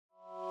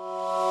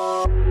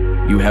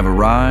You have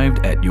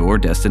arrived at your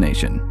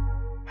destination.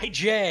 Hey,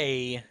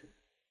 Jay.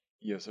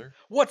 Yes, sir.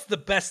 What's the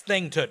best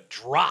thing to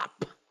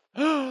drop?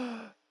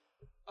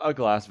 A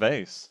glass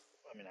vase.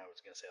 I mean, I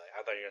was gonna say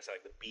I thought you were gonna say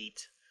the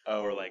beat,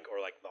 Oh. or like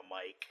the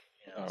mic,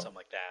 something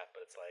like that.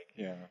 But it's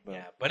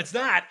like, but it's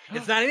not.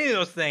 It's not any of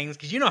those things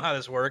because you know how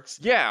this works.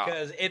 Yeah.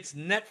 Because it's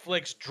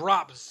Netflix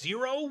Drop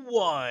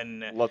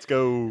 01. Let's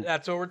go.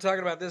 That's what we're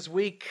talking about this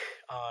week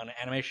on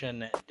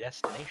Animation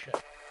Destination.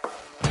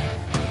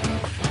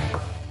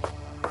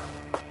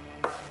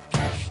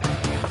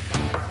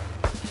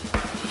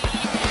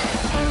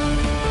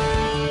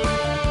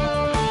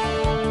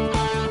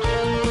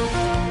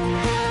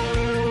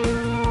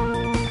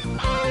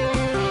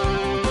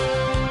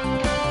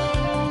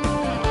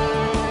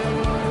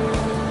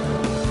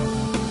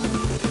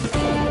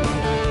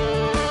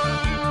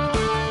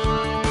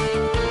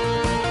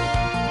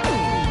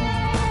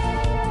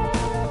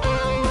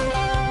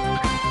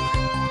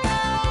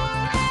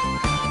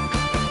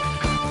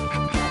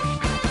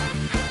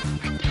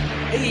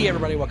 Hey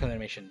everybody, welcome to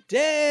Animation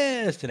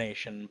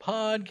Destination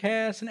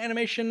Podcast, an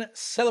animation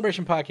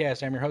celebration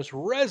podcast. I'm your host,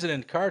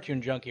 resident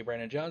cartoon junkie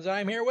Brandon Jones.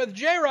 I'm here with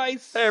Jay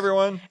Rice. Hey,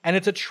 everyone. And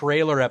it's a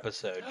trailer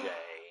episode, Jay.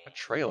 A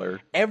trailer?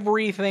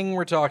 Everything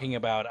we're talking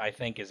about, I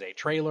think, is a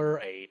trailer,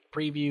 a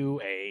preview,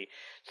 a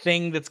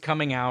thing that's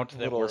coming out. That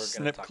Little we're gonna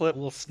snip talk, clip. A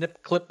little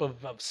snip clip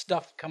of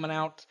stuff coming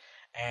out.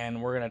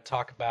 And we're going to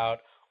talk about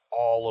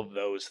all of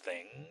those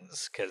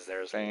things because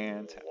there's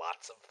Fantastic.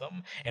 lots of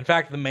them. In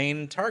fact, the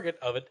main target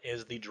of it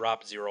is the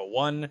Drop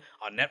 01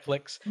 on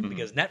Netflix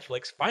because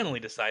Netflix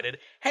finally decided,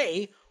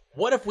 hey,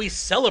 what if we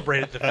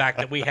celebrated the fact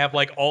that we have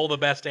like all the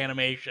best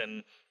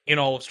animation in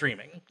all of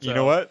streaming? So, you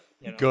know what?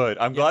 Good.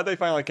 I'm glad they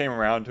finally came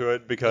around to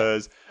it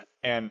because,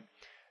 and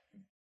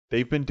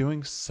they've been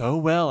doing so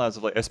well as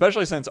of late,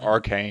 especially since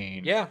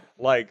Arcane. Yeah.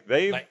 Like,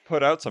 they've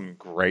put out some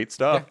great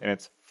stuff, and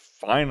it's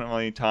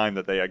finally time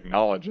that they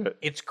acknowledge it.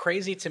 It's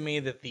crazy to me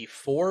that the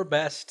 4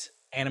 best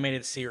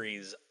animated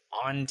series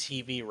on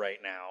TV right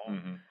now,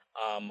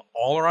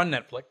 all are on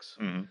Netflix,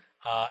 and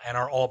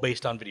are all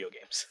based on video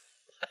games.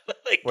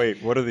 Like,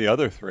 Wait, what are the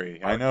other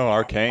 3? I know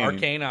Arcane.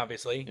 Arcane,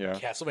 obviously. Yeah.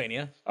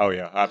 Castlevania. Oh,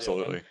 yeah,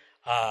 absolutely.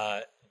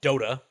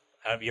 Dota.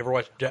 Have you ever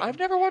watched Dota? I've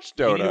never watched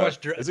Dota. You need to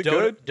watch Is it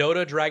Dota, good?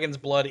 Dota Dragon's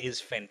Blood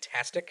is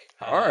fantastic.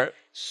 All right.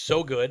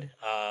 So good.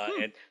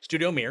 And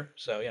Studio Mir,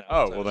 so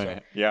Oh, so, well then,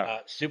 so, yeah.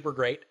 super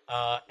great.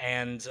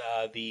 And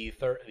the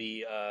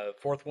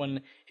fourth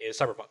one is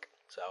Cyberpunk.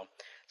 So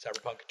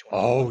Cyberpunk 20.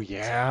 Oh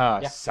yeah.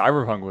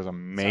 Cyberpunk was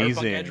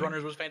amazing. Cyberpunk Edge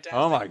Runners was fantastic.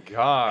 Oh my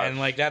gosh. And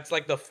like that's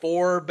like the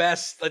 4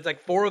 best. It's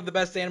like 4 of the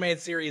best animated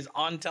series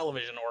on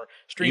television or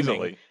streaming.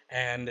 Easily.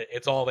 And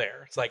it's all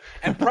there. It's like,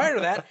 and prior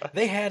to that,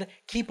 they had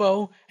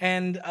Kipo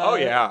and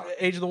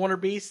Age of the Wonder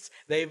Beasts.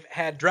 They've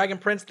had Dragon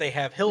Prince. They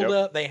have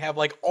Hilda. They have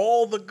like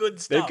all the good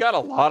stuff. They've got a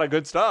lot of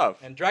good stuff.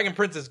 And Dragon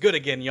Prince is good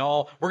again,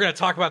 y'all. We're gonna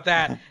talk about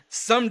that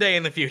someday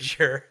in the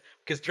future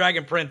because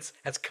Dragon Prince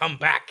has come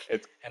back,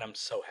 and I'm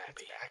so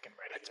happy. It's back and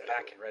ready. It's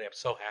back and ready. I'm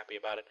so happy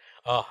about it.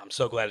 Oh, I'm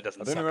so glad it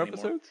doesn't suck anymore.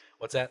 Episodes?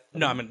 What's that?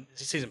 No, I'm in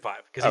season 5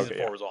 because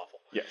season 4 was awful.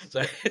 Yes.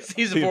 So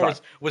season 4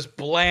 was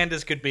bland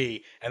as could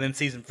be, and then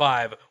season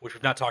 5, which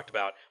we've not talked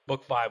about,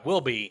 book 5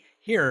 will be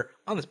here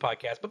on this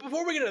podcast. But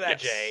before we get to that,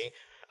 Jay,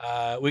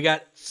 we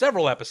got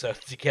several episodes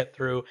to get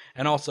through,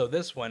 and also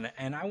this one,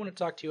 and I want to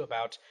talk to you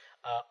about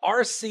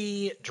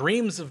RC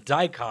Dreams of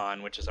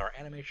Daikon, which is our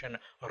animation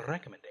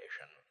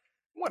recommendation.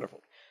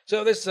 Wonderful.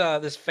 So this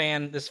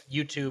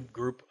YouTube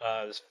group,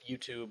 this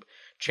YouTube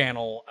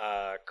channel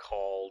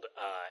called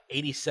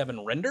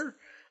 87 Render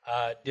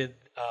did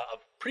a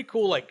pretty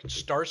cool like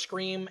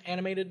Starscream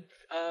animated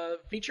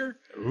feature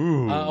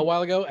a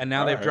while ago, and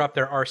now they've dropped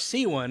their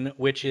RC one,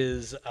 which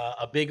is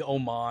a big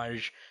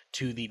homage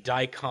to the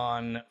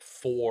Daikon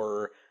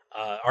 4.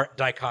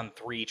 Daikon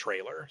 3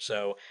 trailer.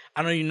 So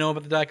I don't know if you know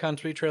about the Daikon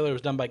 3 trailer. It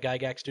was done by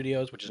Gygax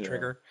Studios, which is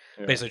Trigger,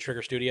 basically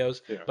Trigger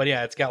Studios. Yeah. But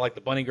yeah, it's got like the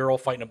bunny girl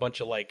fighting a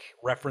bunch of like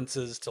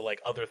references to like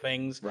other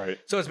things. Right.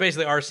 So it's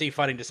basically RC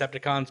fighting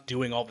Decepticons,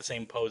 doing all the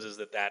same poses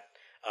that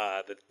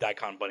the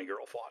Daikon bunny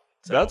girl fought.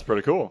 So that's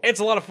pretty cool. It's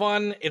a lot of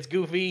fun. It's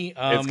goofy.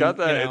 It's got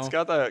that. It's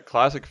got that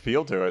classic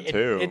feel to it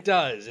too. It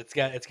does. It's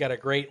got a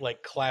great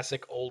like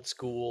classic old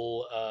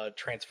school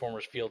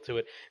Transformers feel to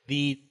it.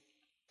 The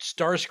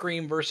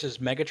Starscream versus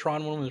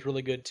Megatron one was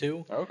really good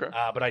too. Okay.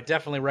 But I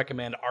definitely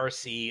recommend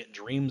RC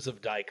Dreams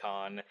of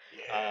Daikon.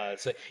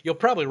 So you'll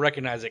probably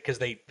recognize it because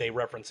they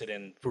reference it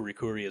in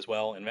Furikuri as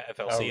well in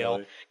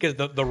FLCL. Because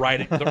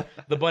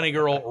the bunny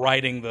girl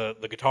riding the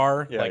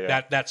guitar,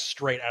 that's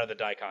straight out of the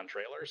Daikon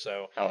trailer.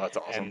 So that's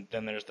awesome. And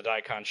then there's the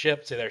Daikon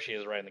ship. So there she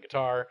is riding the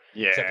guitar.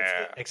 Yeah.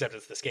 Except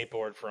it's the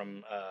skateboard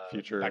from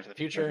Back to the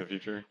Future,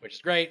 which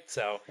is great.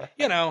 So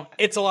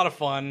it's a lot of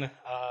fun.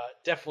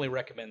 Definitely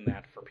recommend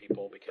that for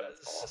people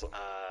because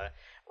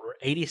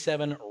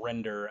 87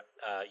 Render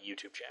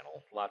YouTube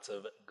channel. Lots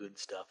of good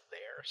stuff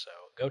there. So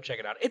go check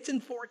it out. It's in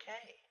 4K.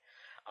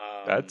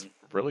 That's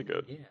really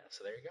good. Yeah,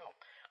 so there you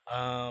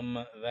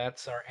go.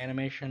 That's our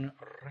animation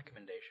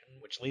recommendation,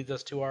 which leads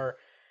us to our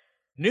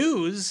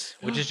News,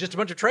 which is just a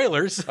bunch of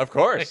trailers. Of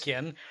course.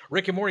 Again,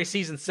 Rick and Morty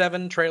season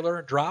 7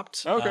 trailer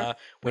dropped. Okay.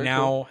 We Very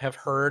now cool. have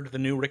heard the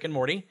new Rick and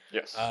Morty.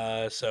 Yes.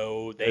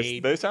 So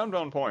They sound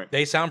on point.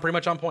 they sound pretty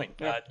much on point.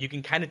 Yeah. You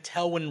can kind of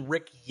tell when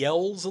Rick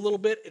yells a little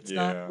bit. It's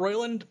Yeah. not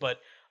Roiland, but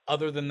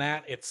other than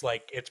that, it's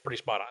pretty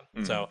spot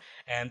on. Mhm. So,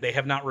 and they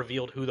have not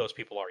revealed who those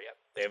people are yet.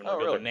 They haven't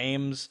revealed their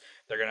names.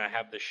 They're gonna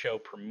have the show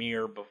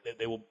premiere.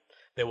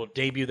 They will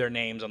debut their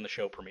names on the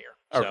show premiere.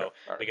 Okay, So all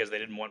right. because they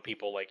didn't want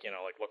people like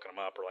looking them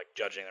up or like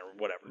judging or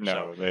whatever.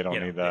 No, So, they don't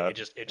need that. It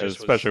just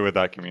especially was, with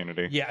that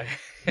community. yeah.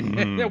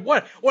 Mhm.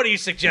 What are you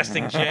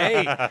suggesting,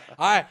 Jay?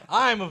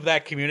 I'm of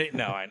that community.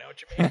 No, I know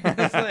what you mean.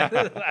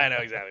 I know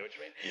exactly what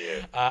you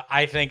mean. Yeah.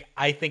 I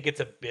think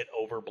it's a bit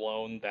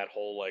overblown, that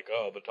whole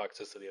the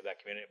toxicity of that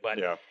community, but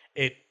Yeah.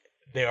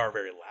 they are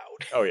very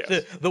loud. Oh,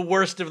 yes. The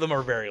worst of them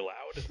are very loud.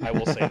 I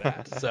will say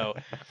that. So,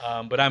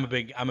 but I'm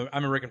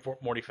a Rick and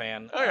Morty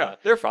fan. Oh yeah,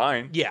 they're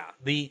fine. Yeah,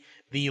 the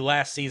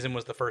last season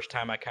was the first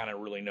time I kind of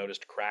really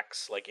noticed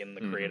cracks like in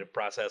the creative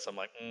process. I'm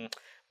like,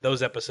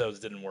 those episodes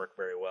didn't work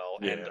very well,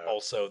 and Yeah.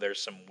 also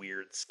there's some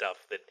weird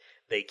stuff that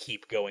they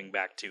keep going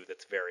back to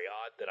that's very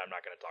odd that I'm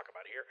not going to talk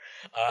about here.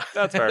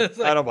 That's fair. it's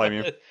I don't blame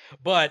you.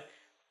 But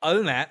other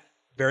than that,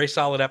 very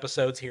solid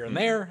episodes here and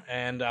there,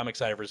 and I'm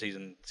excited for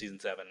season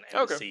 7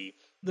 and to see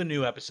the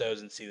new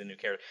episodes and see the new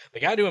character. The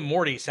guy doing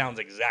Morty sounds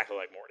exactly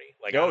like Morty.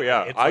 Like, Oh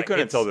yeah, it's I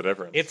couldn't tell the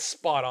difference. It's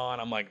spot on.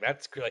 I'm like,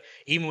 that's like,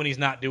 even when he's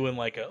not doing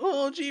like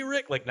a gee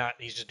Rick, like not,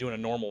 he's just doing a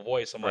normal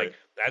voice. I'm like,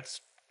 that's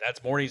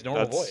Morty's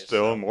normal That's voice.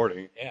 still So,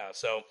 Morty. yeah,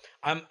 so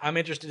I'm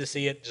interested to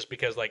see it just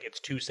because like it's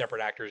two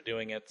separate actors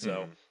doing it.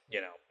 So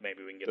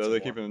maybe we can get. So some they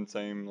more. keeping the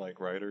same like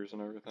writers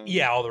and everything.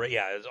 Yeah, all the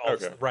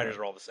Okay, the writers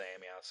are all the same.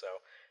 Yeah, so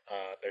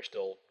they're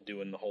still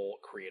doing the whole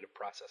creative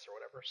process or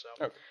whatever. So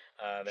Okay.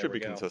 there Should we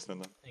be go.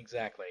 consistent then.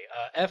 Exactly.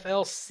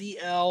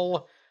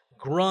 FLCL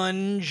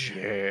Grunge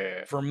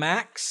Yeah. for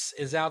Max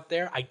is out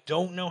there. I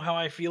don't know how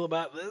I feel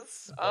about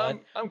this, but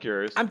I'm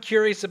curious. I'm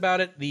curious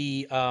about it.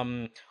 The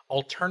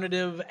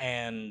alternative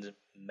and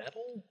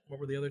metal. What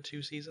were the other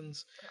two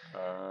seasons?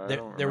 I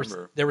don't There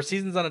remember. were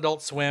seasons on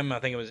Adult Swim. I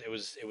think it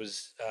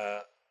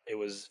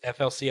was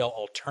FLCL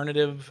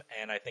alternative,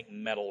 and I think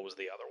metal was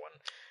the other one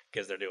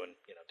because they're doing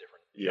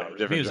different genres of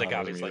different music,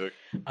 genres of obviously.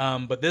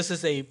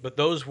 music. But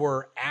those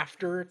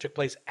took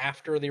place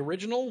after the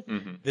original.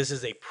 Mhm. This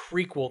is a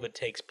prequel that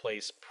takes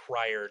place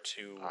prior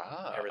to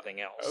Ah,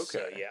 everything else. So,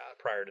 okay.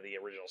 prior to the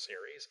original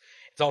series.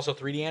 It's also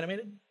 3D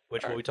animated,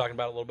 which we'll be talking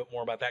about a little bit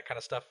more about that kind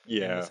of stuff in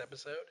Yeah. this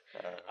episode.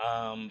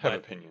 Have But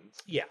opinions.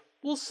 yeah,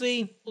 we'll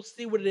see. We'll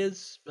see what it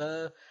is.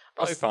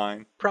 Probably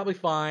fine. Probably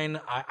fine.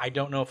 I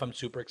don't know if I'm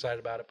super excited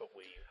about it, but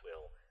we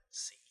will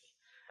see.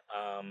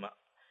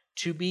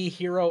 To Be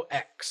Hero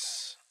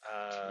X.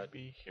 To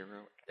be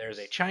hero. There's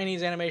a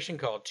Chinese animation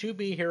called To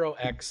Be Hero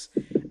X.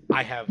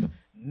 I have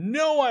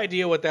no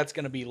idea what that's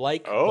going to be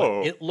like,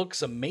 Oh. but it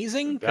looks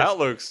amazing. 'cause That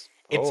looks.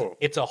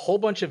 it's a whole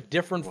bunch of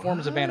different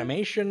forms of What?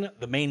 animation.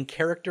 The main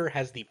character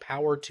has the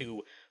power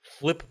to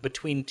flip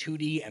between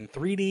 2D and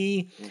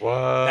 3D.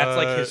 What? That's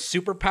like his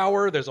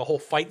superpower. There's a whole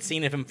fight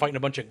scene of him fighting a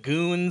bunch of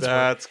goons.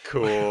 That's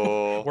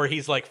cool. Where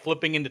he's like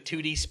flipping into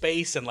 2D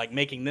space and like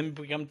making them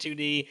become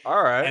 2D.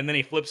 All right. And then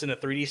he flips into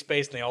 3D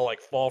space and they all like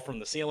fall from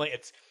the ceiling.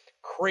 It's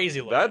crazy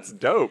looking. That's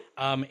dope.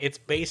 It's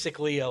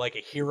basically like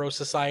a hero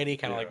society,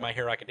 kind of Yeah. like My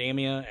Hero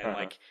Academia, and Uh-huh.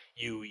 like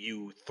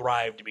you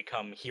thrive to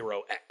become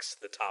Hero X,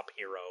 the top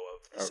hero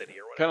of the city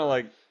or whatever. Kind of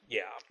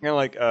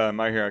like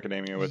My Hero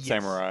Academia with Yes.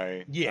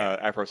 Samurai. Yeah.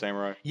 Afro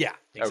Samurai. Yeah,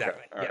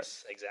 exactly. all right.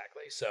 Yes,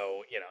 exactly.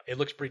 So it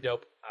looks pretty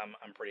dope.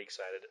 I'm pretty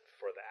excited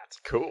for that.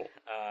 Cool.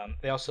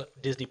 They also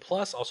Disney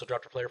Plus also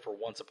dropped a trailer for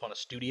Once Upon a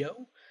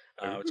Studio.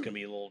 It's going to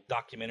be a little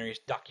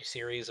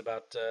docu-series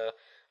about the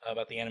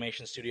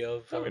animation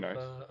studio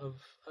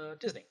of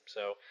Disney.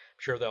 So I'm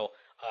sure they'll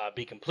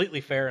be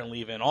completely fair and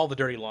leave in all the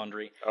dirty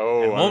laundry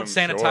Oh, and won't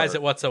I'm sanitize sure.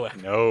 it whatsoever.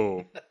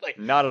 No, Like,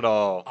 not at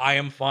all. I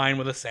am fine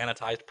with a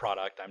sanitized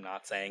product. I'm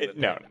not saying that.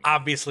 No.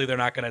 Obviously, they're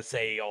not going to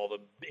say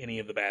any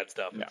of the bad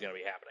stuff that's No. going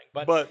to be happening.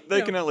 But But they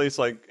you know, can at least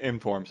like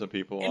inform some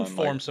people on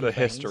like, some the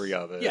things. history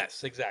of it.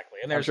 Yes, exactly.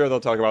 And I'm there's sure they'll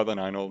talk about the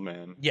 9 Old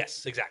Men.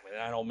 Yes, exactly. The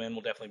Nine Old Men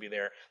will definitely be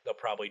there. They'll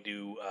probably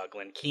do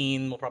Glenn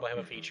Keane. Will probably have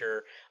a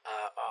feature.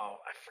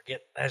 I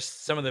forget. There's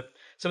some of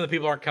the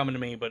people aren't coming to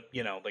me, but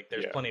like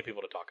there's Yeah. plenty of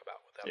people to talk about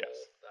with that Yes.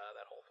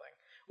 that whole thing,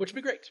 which would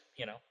be great.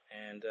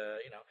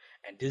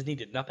 And Disney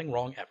did nothing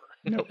wrong ever.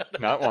 Nope,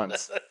 not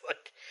once.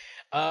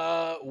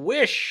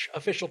 Wish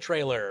official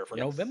trailer for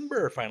Yes.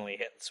 November finally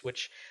hits,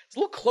 which is a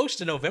little close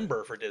to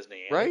November for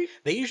Disney. Right?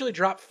 They usually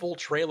drop full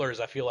trailers.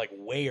 I feel like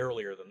way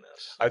earlier than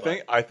this.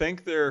 I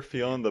think they're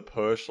feeling the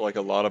push like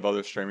a lot of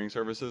other streaming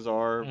services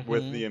are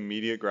with Mhm. the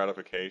immediate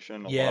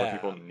gratification a lot Yeah. of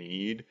people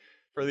need.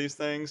 for these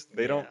things.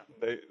 They don't.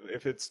 They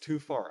if it's too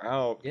far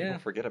out, people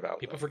forget about.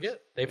 People things.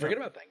 forget. They forget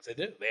about things. They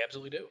do. They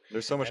absolutely do.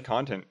 There's so much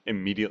content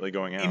immediately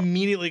going out.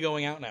 Immediately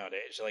going out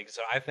nowadays. Like,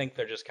 so I think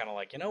they're just kind of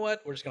like, you know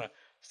what? We're just gonna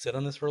sit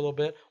on this for a little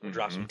bit. We'll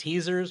drop some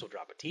teasers. We'll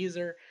drop a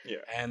teaser. Yeah.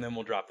 And then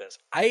we'll drop this.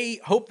 I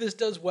hope this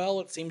does well.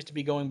 It seems to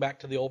be going back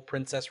to the old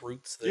princess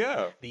roots.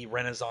 The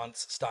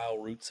Renaissance style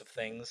roots of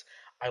things.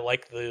 I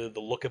like the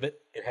look of it.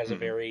 It has a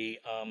very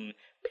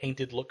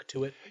painted look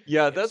to it.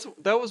 Yeah,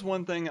 that was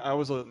one thing I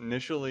was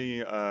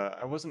initially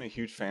I wasn't a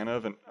huge fan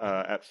of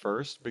at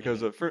first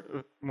because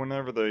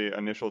whenever the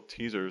initial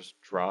teasers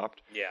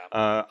dropped,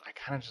 I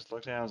kind of just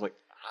looked at it. I was like,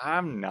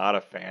 I'm not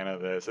a fan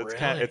of this. It's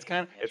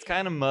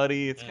kind of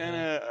muddy. It's kind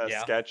of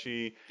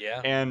sketchy.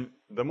 Yeah. And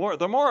the more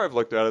I've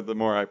looked at it, the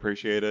more I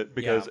appreciate it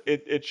because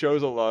it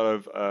shows a lot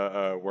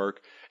of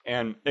work,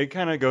 and it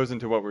kind of goes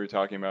into what we were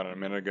talking about a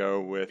minute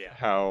ago with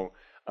how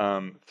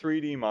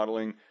 3D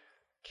modeling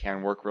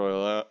can work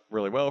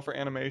really well for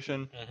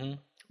animation,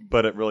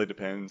 but it really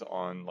depends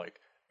on like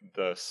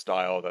the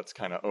style that's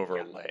kind of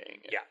overlaying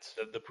it. Yeah,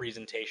 the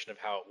presentation of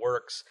how it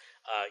works,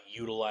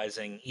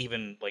 utilizing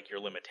even like your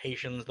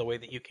limitations the way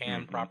that you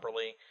can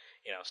properly,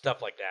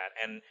 stuff like that.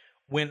 And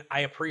when I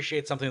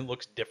appreciate something that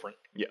looks different,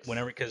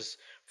 because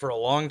for a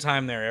long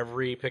time there,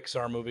 every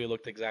Pixar movie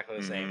looked exactly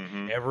the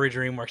same. Every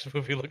DreamWorks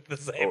movie looked the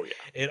same. Oh, yeah.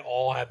 It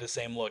all had the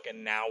same look,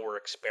 and now we're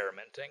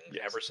experimenting.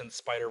 Ever since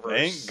Spider-Verse,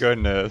 thank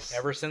goodness.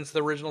 Ever since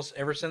the originals,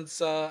 ever since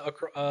Into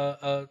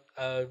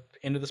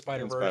the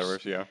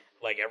Spider-Verse,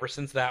 like ever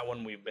since that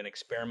one, we've been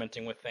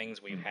experimenting with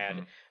things. We've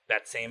had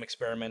that same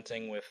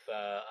experimenting with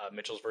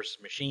Mitchell's versus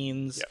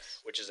Machines,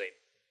 which is a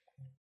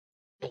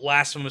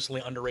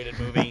blasphemously underrated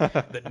movie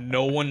that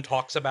no one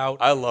talks about.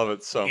 I love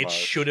it so much. It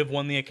should have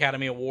won the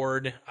Academy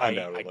Award. I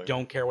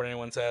don't care what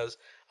anyone says.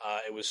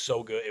 It was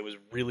so good. It was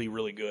really,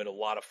 really good. A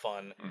lot of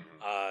fun.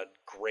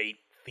 Great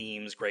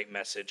themes, great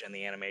message, and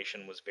the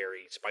animation was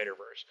very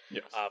Spider-Verse.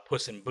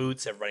 Puss in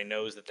Boots, everybody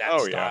knows that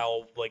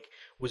style like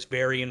was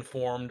very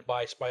informed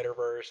by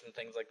Spider-Verse and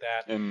things like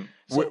that. And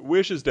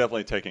Wish is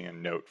definitely taking a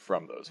note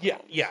from those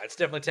films. Yeah, it's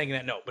definitely taking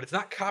that note, but it's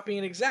not copying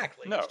it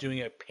exactly. No. It's doing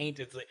a paint.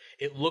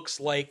 It looks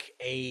like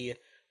a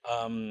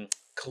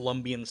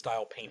Colombian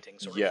style painting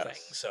sort of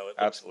thing. So it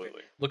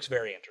looks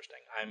very interesting.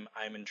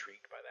 I'm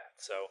intrigued by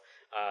that. So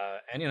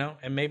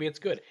and maybe it's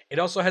good. It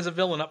also has a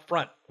villain up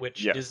front,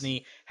 which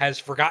Disney has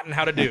forgotten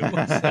how to do.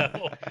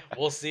 So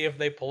we'll see if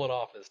they pull it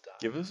off this time.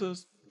 Give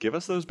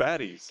us those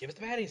baddies. Give us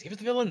the baddies. Give us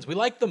the villains. We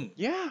like them.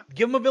 Yeah.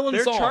 Give them a villain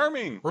song. They're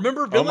charming.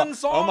 Remember villain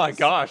songs? Oh my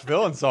gosh,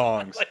 villain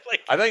songs.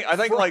 I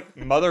think like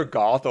Mother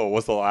Gothel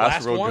was the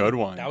last real good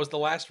one. That was the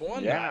last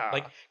one. Yeah.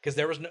 Like because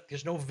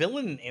there's no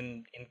villain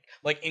in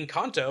like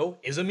Encanto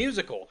is a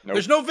musical. Nope.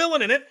 There's no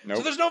villain in it,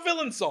 so there's no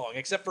villain song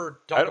except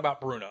for Talk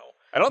About Bruno.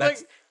 I don't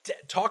think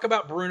Talk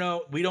About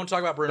Bruno. We Don't Talk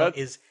About Bruno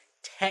is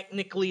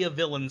technically a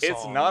villain song.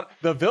 It's not.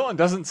 The villain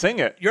doesn't sing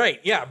it. You're right.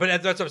 Yeah,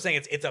 but that's what I'm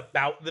saying. It's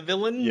about the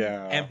villain.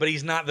 Yeah. But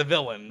he's not the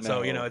villain. No.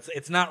 So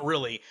it's not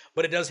really.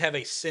 But it does have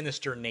a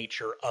sinister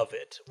nature of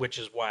it, which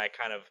is why I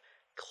kind of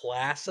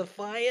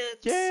classify it.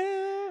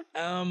 Yeah.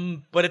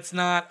 But it's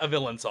not a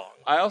villain song.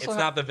 It's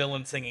not the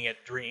villain singing it,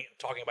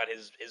 talking about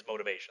his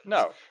motivations.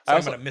 No. It's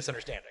talking about a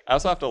misunderstanding. I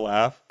also have to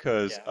laugh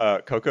because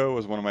Coco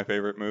was one of my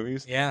favorite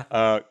movies.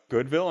 Yeah.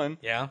 Good villain.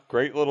 Yeah.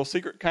 Great little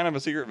secret, kind of a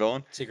secret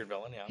villain. Secret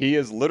villain, yeah. He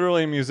is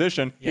literally a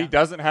musician. Yeah. He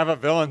doesn't have a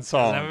villain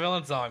song. Doesn't have a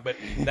villain song, but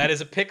that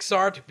is a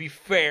Pixar, to be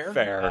fair.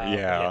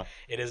 Yeah.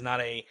 It is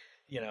not a,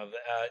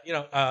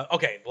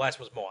 okay, the last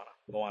was Moana.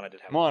 Moana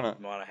did have Moana.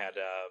 Moana had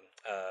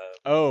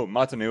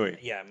Matanui.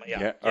 Yeah.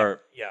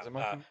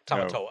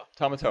 Tamatoa.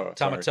 Tamatoa.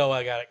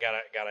 Tamatoa got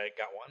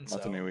one.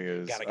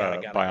 Matanui is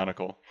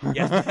Bionicle.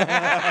 Yes.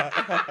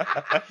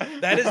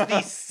 That is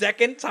the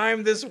second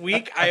time this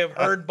week I have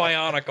heard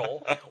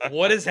Bionicle.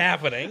 What is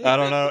happening? I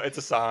don't know. It's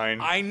a sign.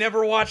 I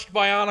never watched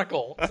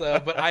Bionicle,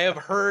 but I have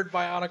heard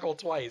Bionicle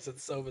twice.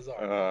 It's so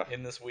bizarre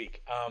in this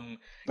week.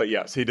 But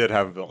yes, he did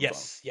have a villain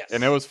song. Yes.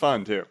 And it was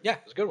fun too. Yeah,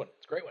 it was a good one.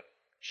 It's a great one.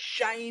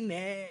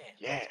 Shiny.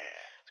 Yeah.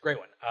 It's a great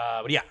one.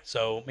 But yeah,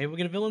 so maybe we'll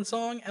get a villain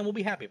song and we'll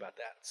be happy about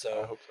that.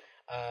 So, I hope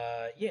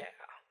so. Yeah.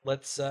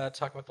 Let's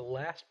talk about the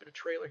last bit of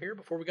trailer here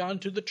before we go on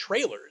to the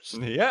trailers.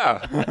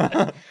 Yeah.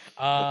 The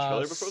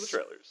trailer before the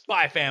trailers.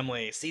 Spy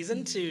Family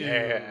Season 2.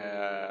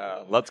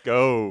 Yeah. Let's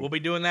go. We'll be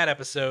doing that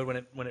episode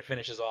when it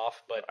finishes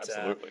off. But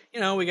absolutely.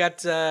 We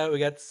got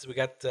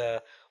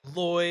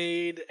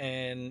Lloyd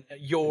and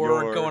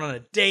Yor going on a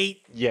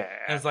date. Yeah.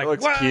 And it's like, it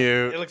looks what?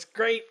 cute. It looks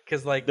great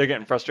because like they're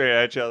getting frustrated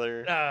at each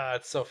other.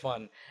 It's so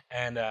fun.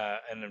 And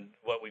then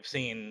what we've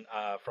seen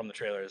from the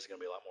trailer is going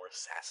to be a lot more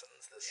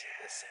assassins this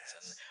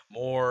season.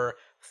 More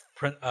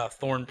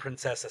Thorn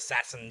Princess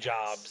assassin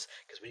jobs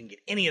because we didn't get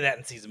any of that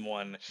in season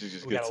 1.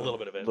 We got a little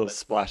bit of it. A little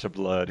splash of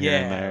blood here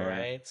and there.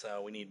 Right?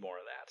 So we need more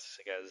of that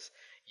because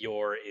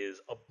Yor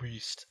is a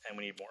beast and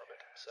we need more of it.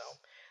 So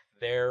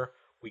there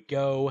we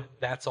go.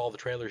 That's all the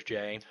trailers,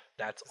 Jay. Is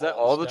that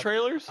all the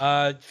trailers?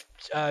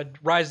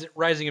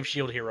 Rising of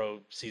Shield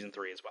Hero season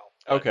 3 as well.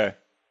 Okay.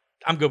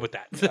 I'm good with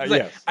that.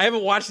 Yes. I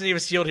haven't watched any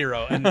of Shield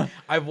Hero, and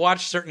I've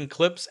watched certain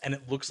clips, and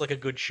it looks like a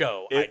good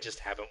show. I just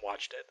haven't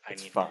watched it.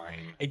 It's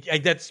fine.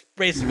 That's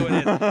basically what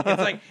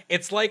it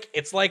is.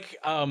 It's like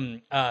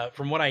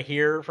from what I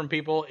hear from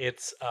people,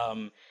 it's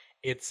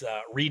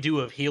redo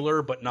of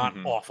Healer, but not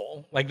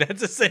awful. Like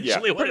that's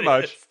essentially what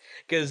it is.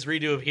 Because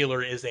redo of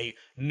Healer is a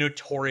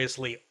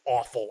notoriously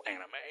awful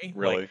anime.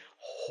 Really? Like,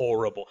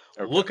 horrible.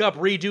 Okay. Look up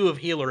redo of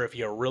Healer if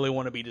you really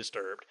want to be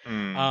disturbed.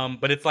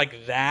 But it's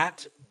like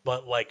that,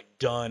 but like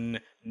done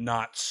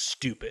not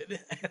stupid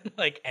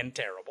and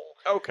terrible.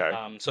 Okay.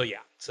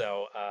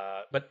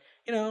 But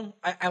you know,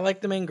 I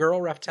like the main girl,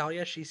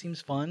 Raftalia. She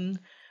seems fun.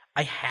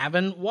 I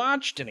haven't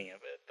watched any of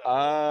it.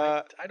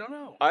 I don't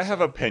know. I have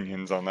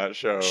opinions on that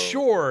show.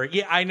 Sure.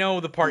 Yeah, I know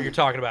the part you're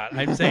talking about.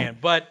 I'm saying,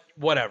 but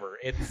whatever.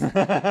 It's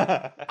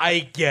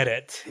I get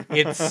it.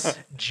 It's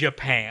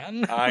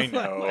Japan. I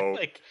know.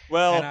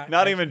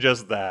 Not even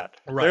just that.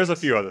 Right. There's a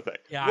few other things.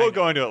 Yeah, we'll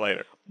go into it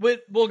later.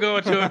 We'll go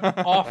into it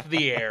off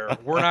the air.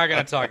 We're not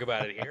going to talk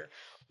about it here.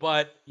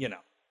 But, you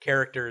know,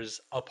 characters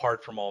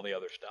apart from all the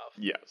other stuff.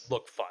 Yes.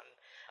 Look fun.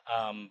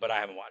 But I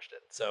haven't watched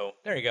it. So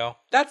there you go.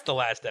 That's the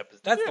last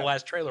episode. That's the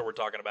last trailer we're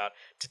talking about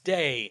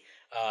today.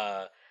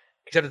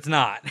 Except it's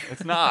not.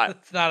 It's not.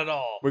 It's not at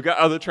all. We've got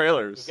other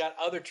trailers.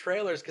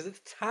 Because it's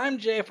time,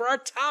 Jay, for our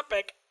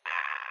topic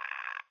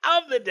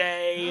of the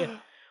day,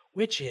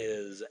 which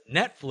is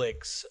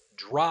Netflix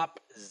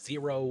Drop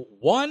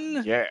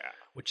 01. Yeah.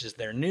 Which is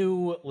their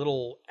new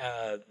little,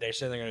 they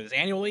say they're going to do this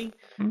annually.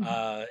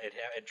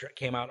 It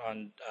came out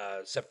on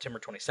September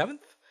 27th.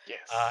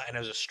 Yes. And it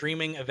was a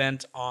streaming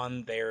event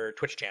on their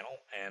Twitch channel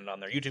and on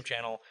their YouTube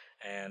channel.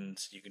 And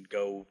you can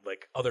go,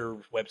 like, other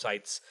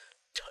websites,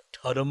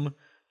 Tudum.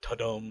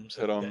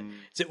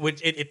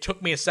 It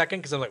took me a second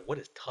because I was like, what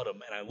is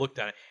Tudum? And I looked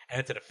at it, and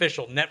it's an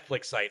official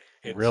Netflix site.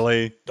 It's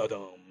really?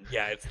 Tudum.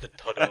 Yeah, it's the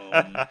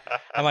Tudum.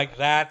 I'm like,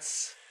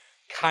 that's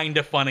kind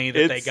of funny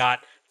that they got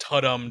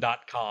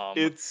Tudum.com.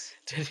 It's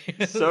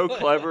so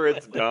clever,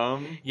 it's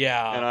dumb.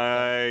 Yeah. And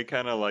I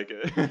kind of like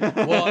it.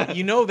 Well,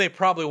 you know, they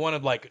probably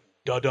wanted, like,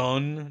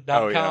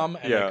 Dudun.com,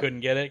 and they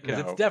couldn't get it, because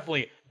it's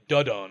definitely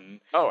Dudun.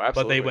 Oh,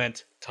 absolutely. But they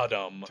went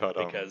Tudum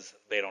because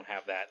they don't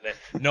have that.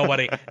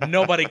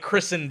 Nobody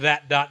christened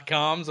that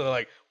 .com, so they're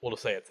like, we'll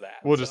just say it's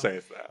that. We'll just say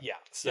it's that. Yeah.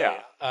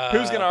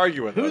 Who's going to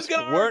argue with us?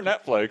 We're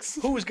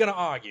Netflix. Who's going to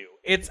argue?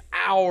 It's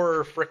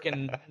our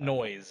freaking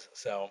noise.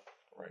 So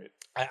right.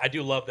 I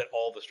do love that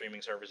all the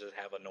streaming services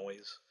have a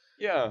noise.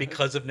 Yeah.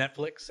 Because of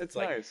Netflix. It's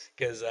like, nice.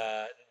 Because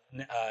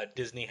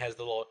Disney has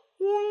the little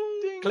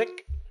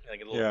click.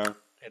 Like a little,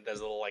 it does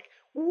a little like,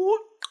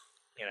 whoop,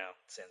 you know,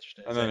 it's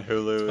interesting. And then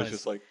Hulu is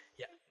just like,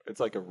 it's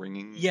like a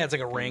ringing. Yeah, it's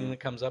like a ring that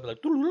comes up. Like,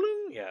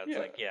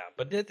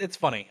 but it's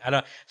funny.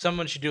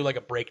 Someone should do like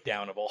a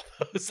breakdown of all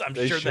those. I'm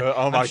sure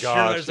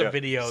there's a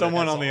video.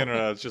 Someone on the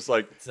internet is just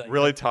like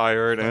really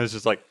tired, and it's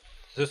just like,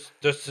 this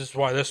is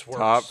why this works.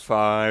 Top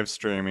 5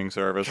 streaming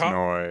service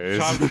noise.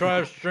 Top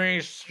 5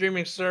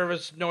 streaming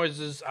service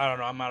noises. I don't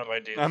know. I'm out of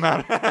ideas.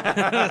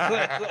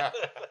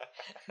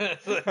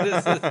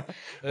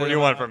 What do you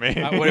want from me?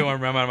 What do you want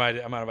from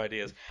me? I'm out of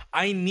ideas.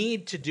 I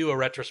need to do a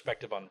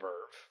retrospective on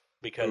Verve.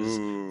 Because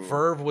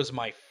Verve was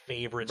my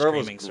favorite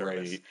streaming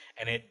service,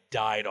 and it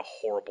died a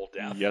horrible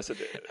death. Yes, it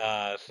did.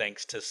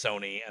 Thanks to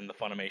Sony and the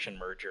Funimation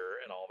merger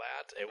and all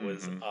that. It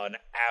was an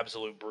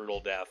absolute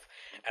brutal death,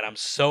 and I'm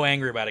so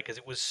angry about it because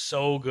it was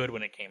so good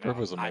when it came out. Verve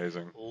was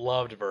amazing. I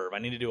loved Verve. I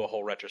need to do a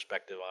whole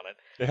retrospective on it.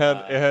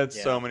 It had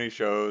so many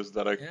shows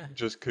that I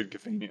just could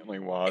conveniently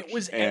watch,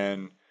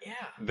 then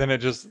it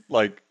just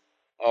like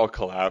all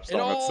collapsed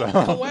on itself. It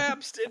all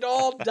collapsed. It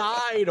all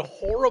died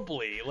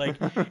horribly. Like,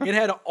 it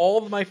had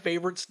all of my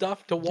favorite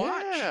stuff to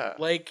watch. Yeah.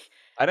 Like,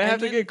 I didn't have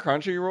to get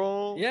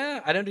Crunchyroll. Yeah,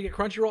 I didn't have to get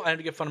Crunchyroll. I had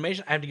to get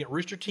Funimation. I had to get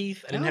Rooster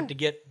Teeth. I didn't have to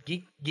get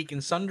Geek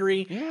and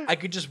Sundry. Yeah. I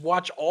could just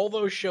watch all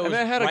those shows. And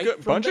it had a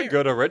bunch of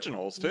good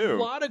originals too. A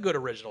lot of good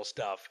original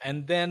stuff.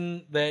 And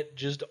then that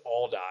just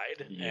all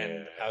died. Yeah.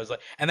 And I was like,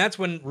 and that's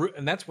when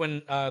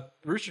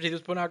Rooster Teeth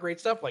was putting out great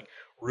stuff, like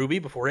Ruby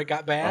before it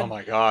got bad. Oh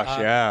my gosh,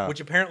 yeah. Which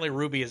apparently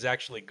Ruby is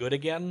actually good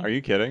again. Are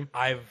you kidding?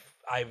 I've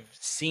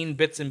seen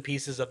bits and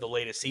pieces of the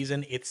latest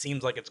season. It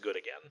seems like it's good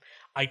again.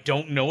 I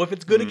don't know if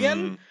it's good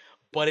again,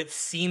 but it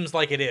seems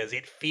like it is.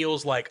 It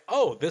feels like,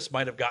 oh, this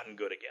might have gotten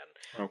good again.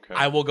 Okay.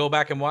 I will go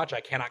back and watch.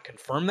 I cannot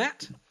confirm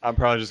that. I'm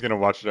probably just gonna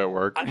watch it at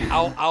work.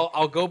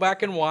 I'll go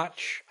back and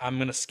watch. I'm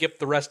gonna skip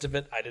the rest of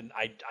it.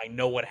 I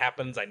know what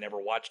happens. I never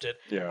watched it.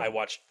 Yeah. I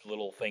watched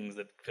little things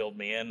that filled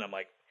me in. I'm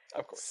like,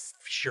 of course,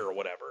 sure,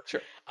 whatever.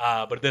 Sure.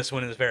 But this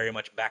one is very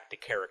much back to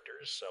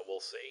characters, so we'll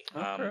see.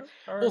 Okay. All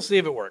right. We'll see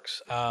if it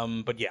works.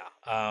 But yeah,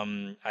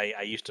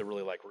 I used to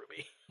really like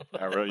Ruby.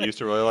 I used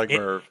to really like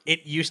Verve.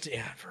 It used to.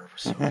 Yeah, Verve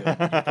was so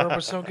good. Verve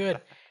was so good.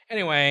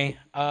 Anyway,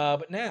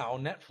 but now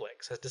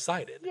Netflix has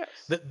decided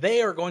that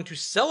they are going to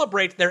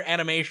celebrate their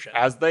animation.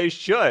 As they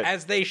should.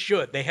 As they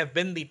should. They have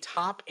been the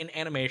top in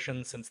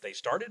animation since they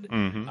started.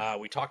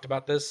 We talked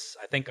about this,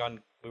 I think,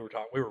 on We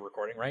were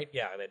recording, right?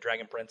 Yeah, the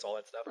Dragon Prince, all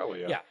that stuff.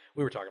 Probably, yeah. Yeah,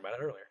 we were talking about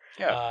it earlier.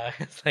 Yeah.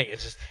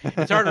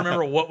 It's hard to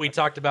remember what we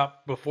talked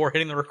about before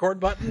hitting the record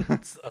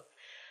button. So,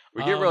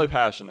 We get really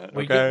passionate.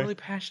 We get really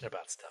passionate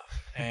about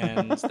stuff,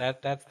 and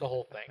that's the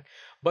whole thing.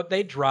 But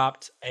they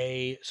dropped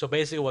so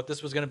basically what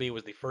this was going to be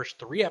was the first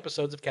 3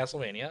 episodes of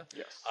Castlevania.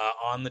 Yes.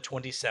 On the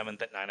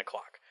 27th at 9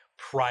 o'clock,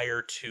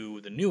 prior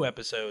to the new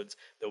episodes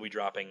that will be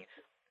dropping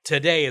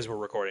today as we're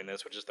recording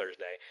this, which is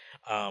Thursday.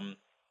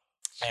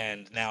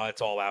 And now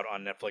it's all out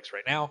on Netflix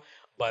right now.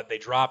 But they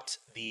dropped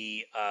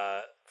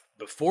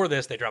before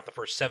this, they dropped the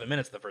first 7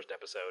 minutes of the first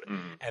episode.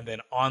 And then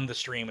on the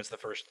stream, it's the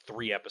first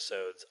 3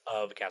 episodes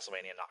of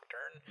Castlevania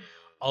Nocturne.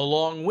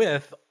 Along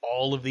with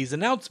all of these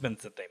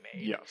announcements that they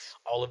made. Yes.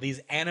 All of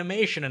these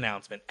animation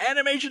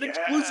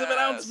exclusive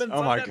announcements.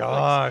 Oh my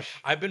gosh.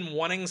 I've been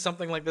wanting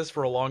something like this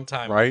for a long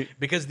time. Right.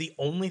 Because the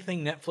only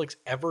thing Netflix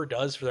ever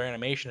does for their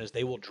animation is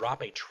they will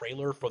drop a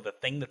trailer for the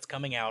thing that's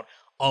coming out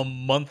a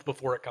month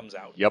before it comes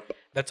out. Yep.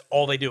 That's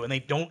all they do. And they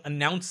don't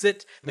announce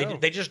it.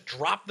 They just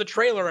drop the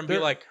trailer and be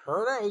like,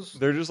 here it is.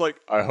 They're just like,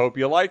 I hope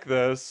you like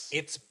this.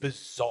 It's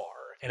bizarre.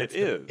 And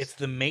it's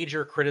the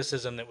major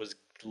criticism that was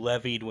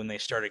levied when they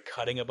started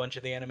cutting a bunch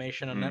of the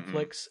animation on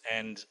Netflix.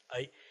 And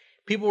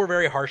people were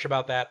very harsh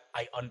about that.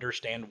 I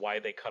understand why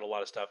they cut a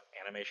lot of stuff.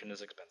 Animation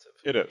is expensive.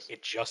 It is.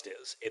 It just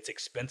is. It's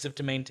expensive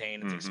to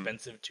maintain. It's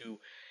expensive to...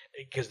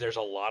 because there's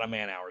a lot of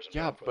man hours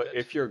involved with it.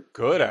 If you're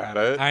good at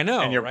it, I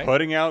know, and you're right?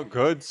 putting out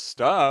good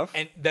stuff,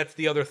 and that's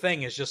the other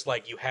thing is just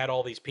like you had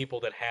all these people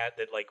that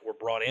were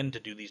brought in to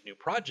do these new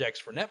projects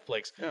for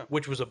Netflix,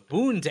 which was a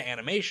boon to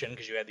animation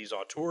because you had these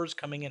auteurs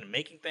coming in and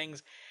making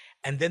things,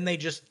 and then they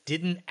just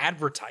didn't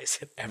advertise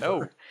it ever.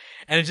 No.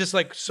 And it's just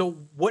like, so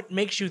what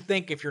makes you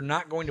think if you're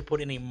not going to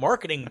put any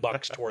marketing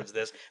bucks towards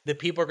this that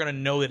people are going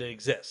to know that it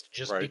exists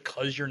just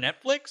because you're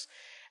Netflix?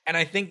 And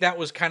I think that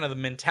was kind of the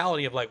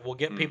mentality of like, we'll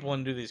get people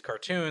in to do these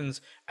cartoons,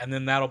 and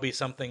then that'll be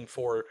something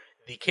for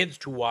the kids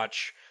to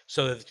watch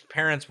so that the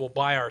parents will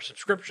buy our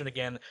subscription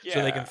again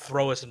so they can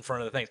throw us in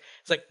front of the things.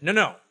 It's like,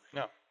 no.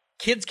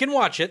 Kids can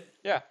watch it.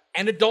 Yeah.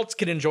 And adults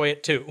can enjoy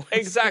it too.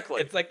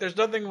 Exactly. It's like there's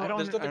nothing wrong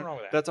with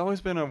that. That's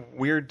always been a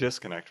weird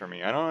disconnect for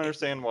me. I don't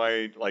understand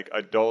why like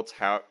adults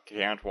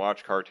can't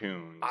watch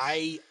cartoons.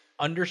 I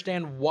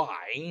understand why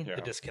the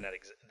disconnect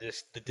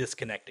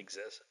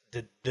exists.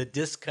 The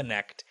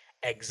disconnect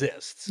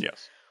exists.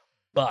 Yes.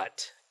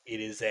 But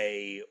it is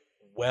a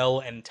well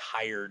and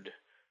tired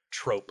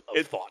trope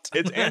of thought.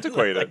 It's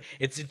antiquated.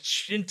 It's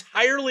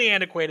entirely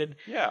antiquated.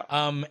 Yeah.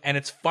 And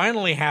it's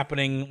finally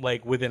happening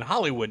like within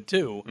Hollywood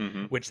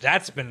too, which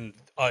that's been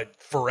a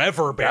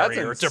forever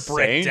barrier to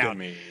break down. To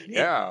me.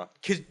 Yeah.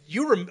 Because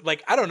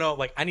I don't know,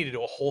 like I need to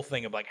do a whole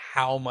thing of like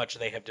how much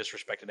they have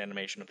disrespected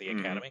animation of the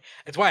Academy.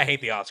 It's why I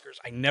hate the Oscars.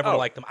 I never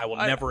like them. I will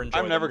never enjoy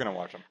them. I'm never going to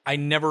watch them. I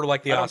never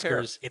like the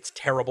Oscars. It's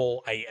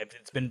terrible.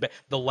 It's been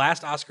the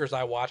last Oscars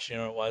I watched, you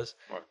know what it was?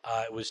 What?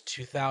 It was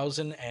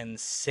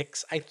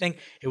 2006, I think.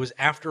 It was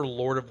after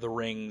Lord of the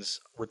Rings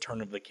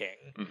Return of the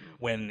King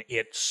when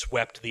it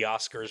swept the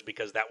Oscars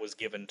because that was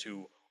given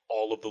to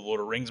all of the Lord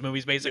of the Rings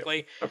movies,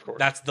 basically. Yeah, of course.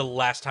 That's the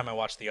last time I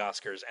watched the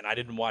Oscars, and I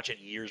didn't watch it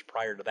years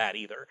prior to that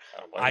either.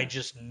 I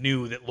just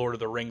knew that Lord of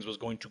the Rings was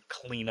going to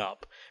clean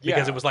up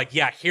because it was like,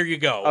 here you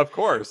go. Of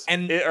course.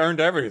 And it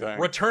earned everything.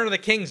 Return of the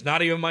King's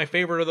not even my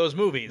favorite of those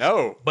movies.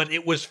 No. But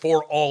it was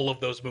for all of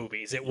those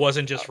movies. It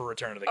wasn't just for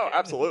Return of the King. Oh,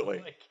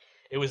 absolutely.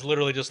 It was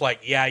literally just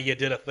like, you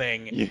did a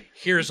thing. Yeah.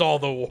 Here's all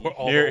the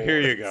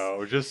here you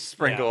go. Just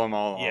sprinkle them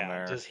all on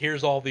there. Just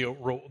here's all the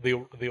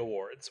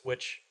awards,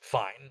 which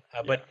fine.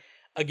 But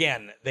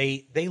again,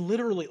 they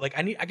literally like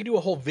I could do a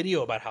whole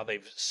video about how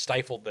they've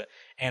stifled the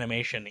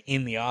animation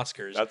in the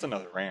Oscars. That's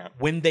another rant.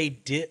 When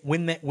Beauty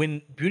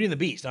and the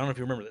Beast, I don't know if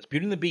you remember this.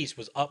 Beauty and the Beast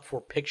was up for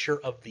Picture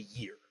of the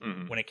Year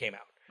when it came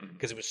out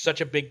because it was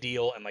such a big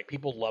deal and like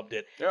people loved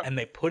it and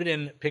they put it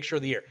in Picture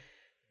of the Year.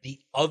 The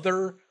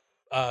other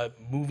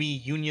movie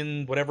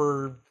union,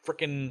 whatever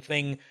frickin'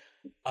 thing,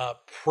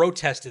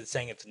 protested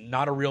saying it's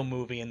not a real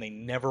movie and they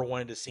never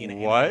wanted to see an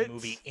animated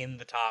movie in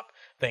the top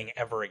thing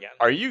ever again.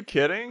 Are you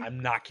kidding? I'm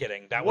not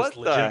kidding. That was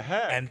legit. The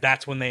heck? And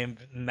that's when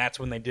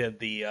they did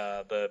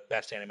the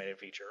best animated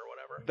feature or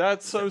whatever.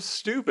 That's so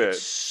stupid.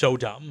 It's so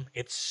dumb.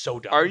 It's so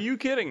dumb. Are you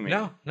kidding me?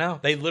 No.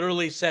 They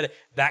literally said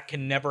that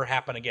can never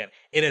happen again.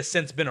 It has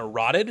since been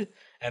eroded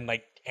and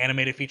like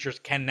animated features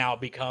can now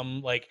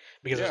become like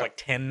because there's like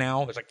 10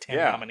 now. There's like 10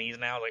 nominees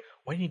now. Like,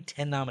 why do you need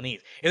 10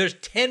 nominees? If there's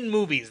 10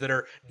 movies that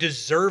are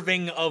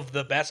deserving of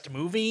the best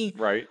movie,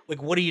 right?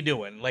 Like, what are you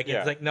doing? Like,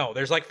 it's like no,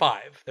 there's like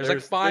 5. There's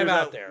like 5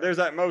 out there. There's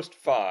at most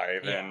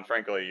 5, and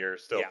frankly, you're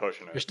still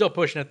pushing it. You're still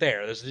pushing it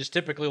there. There's just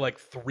typically like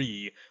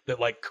 3 that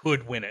like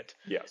could win it.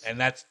 Yes, and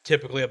that's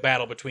typically a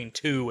battle between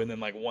 2, and then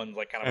like one's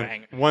like kind of a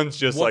hang. One's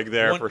just like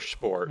there for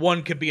sport.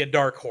 One could be a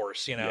dark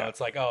horse. You know, it's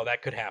like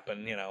that could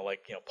happen. You know,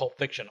 like Pulp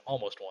Fiction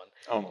almost won.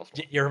 Almost.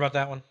 You hear about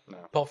that one? No.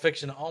 Pulp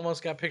Fiction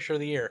almost got Picture of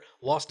the Year.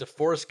 Lost to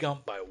Forrest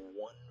Gump by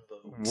 1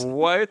 vote.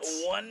 What?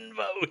 1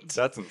 vote.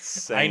 That's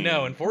insane. I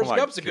know, and Forrest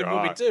Gump's a good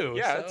movie too.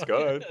 Yeah, it's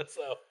good.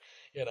 So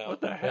You know,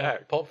 What the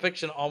heck? Pulp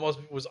Fiction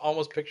was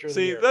almost picture of the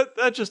See, year.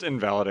 that just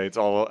invalidates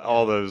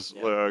all those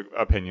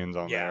opinions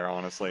on there.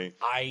 Honestly,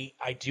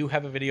 I do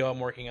have a video I'm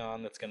working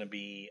on that's going to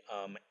be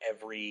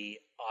every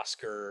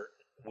Oscar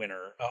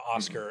winner,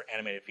 Oscar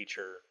animated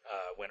feature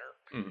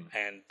winner,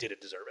 and did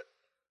it deserve it?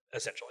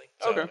 Essentially,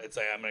 so it's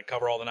like I'm going to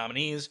cover all the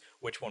nominees,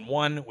 which one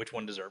won, which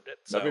one deserved it.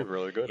 So, that'd be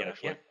really good.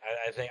 Actually,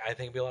 yeah, I think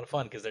it'd be a lot of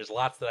fun because there's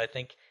lots that I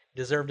think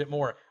deserved it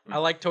more. I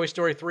like Toy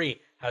Story 3,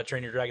 How to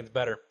Train Your Dragon's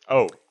better.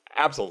 Oh,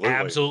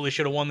 absolutely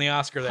Should have won the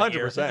Oscar that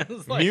year.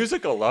 100%. Like,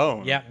 music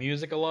alone. Yeah,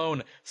 music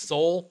alone.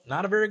 Soul,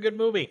 not a very good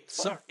movie.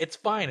 So, it's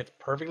fine. It's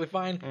perfectly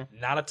fine.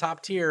 Not a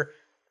top tier.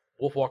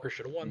 Wolfwalker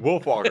should have won.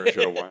 Wolfwalker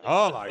should have won.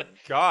 Oh my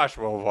gosh,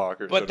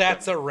 Wolfwalker. But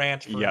that's a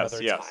rant for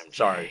another time.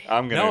 Sorry,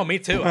 I'm gonna. No, me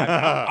too.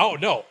 Oh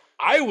no,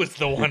 I was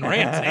the one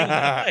ranting.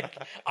 Like,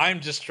 I'm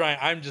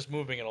just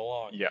moving it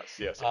along. Yes.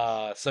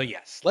 So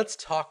yes, let's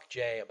talk,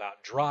 Jay,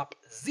 about Drop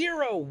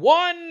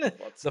 01.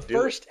 The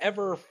first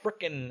ever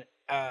frickin'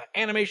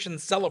 animation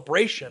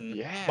celebration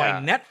by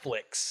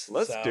Netflix.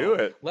 Let's do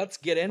it. Let's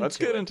get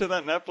into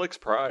that Netflix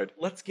pride.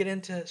 Let's get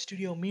into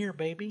Studio Mir,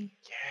 baby.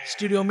 Yeah.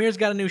 Studio Mir's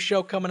got a new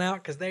show coming out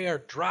because they are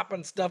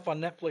dropping stuff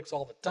on Netflix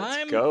all the time.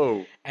 Let's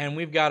go. And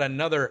we've got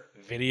another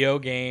video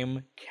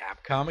game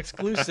Capcom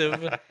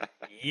exclusive.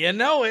 You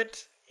know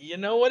it. You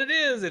know what it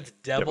is. It's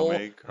Devil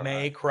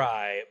May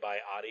Cry by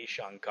Adi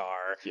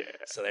Shankar. Yeah.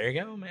 So there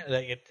you go, man.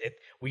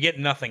 We get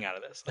nothing out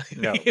of this.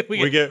 No.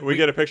 we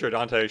get a picture of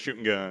Dante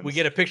shooting guns. We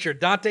get a picture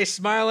of Dante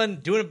smiling,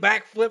 doing a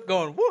backflip,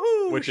 going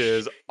woohoo! Which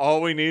is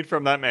all we need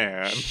from that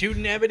man.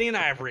 Shooting ebony and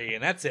ivory,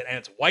 and that's it. And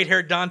it's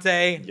white-haired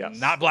Dante,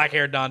 not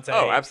black-haired Dante.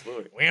 Oh,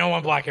 absolutely. We don't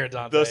want black-haired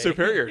Dante. The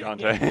superior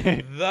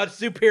Dante. The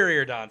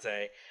superior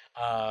Dante.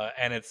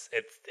 And it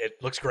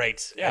looks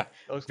great. Yeah,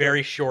 it looks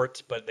very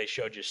short, but they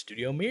showed you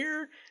Studio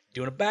Mir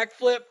doing a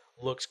backflip.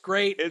 Looks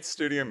great. It's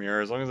Studio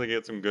Mir. As long as they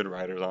get some good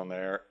writers on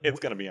there, it's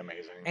gonna be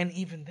amazing. And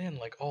even then,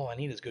 like, all I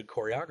need is good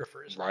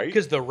choreographers, right?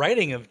 Because the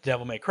writing of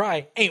Devil May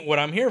Cry ain't what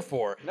I'm here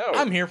for. No,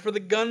 I'm here for the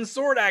gun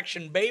sword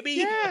action, baby.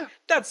 Yeah,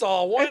 that's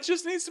all I want. It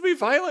just needs to be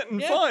violent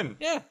and fun.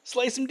 Yeah,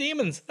 slay some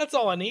demons. That's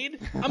all I need.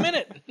 I'm in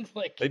it.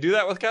 Like they do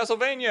that with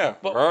Castlevania.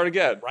 But, we're already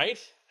good, right?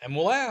 And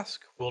we'll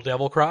ask: will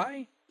Devil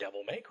cry?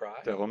 Devil May Cry.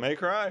 Devil May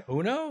Cry.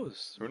 Who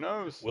knows? Who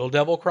knows? Will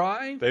Devil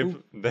cry?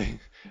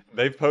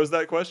 They've posed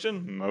that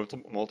question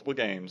multiple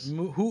games.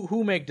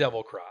 Who make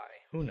Devil cry?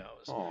 Who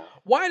knows? Aww.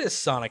 Why does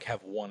Sonic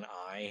have one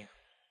eye?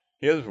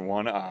 He has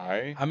one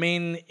eye. I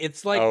mean,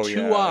 it's like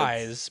two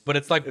eyes, but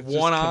it's like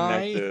one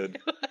eye.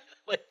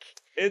 Like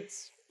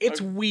it's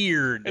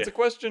weird. It's a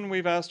question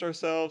we've asked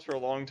ourselves for a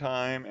long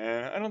time,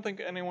 and I don't think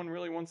anyone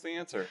really wants the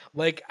answer.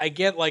 Like, I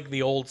get, like,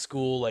 the old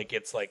school, like,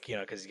 it's like, you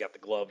know, because he's got the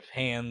gloved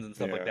hands and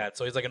stuff like that,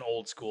 so he's like an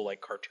old school,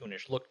 like,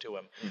 cartoonish look to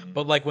him. Mm-hmm.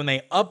 But, like, when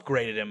they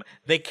upgraded him,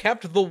 they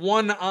kept the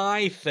one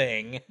eye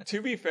thing.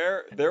 To be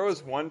fair, there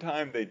was one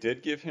time they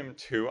did give him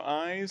two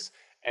eyes,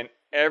 and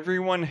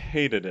everyone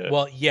hated it.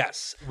 Well,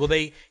 yes. Well,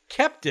 they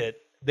kept it.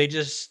 They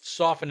just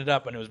softened it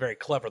up, and it was very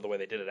clever the way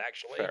they did it,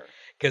 actually.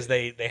 Because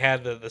they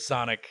had the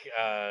Sonic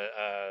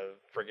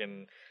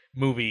friggin'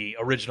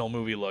 original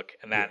movie look,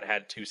 and that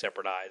had two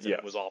separate eyes, and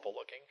it was awful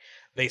looking.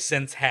 They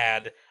since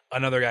had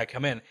another guy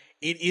come in.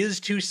 It is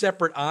two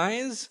separate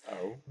eyes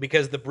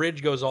because the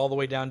bridge goes all the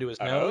way down to his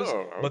nose,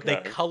 but they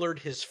colored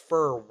his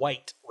fur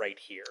white right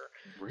here.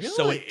 Really?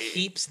 So it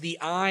keeps the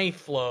eye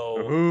flow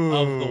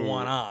of the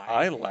one eye.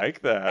 I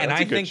like that. And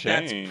that's I think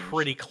that's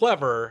pretty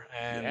clever.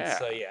 And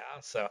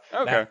so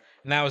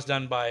that was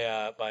done by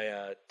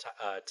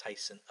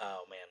Tyson.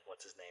 Oh man,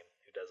 what's his name?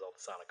 Who does all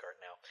the Sonic art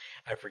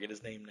now? I forget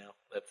his name now.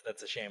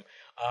 That's a shame.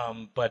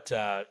 But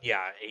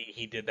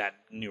he did that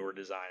newer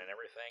design and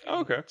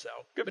everything. Okay. So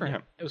good for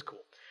him. It was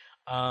cool.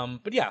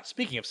 But yeah,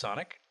 speaking of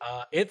Sonic,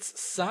 it's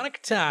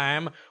Sonic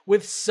time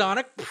with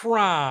Sonic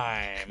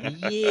Prime.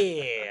 Yeah,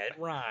 it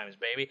rhymes,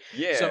 baby.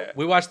 Yeah. So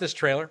we watched this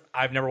trailer.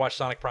 I've never watched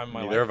Sonic Prime in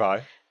my life. Neither have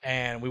I.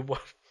 And we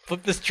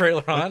flipped this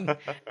trailer on,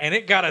 and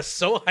it got us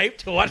so hyped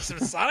to watch some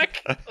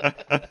Sonic.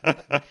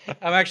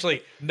 I'm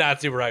actually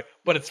not super hyped,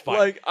 but it's fun.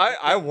 Like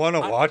I want to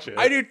watch it.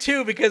 I do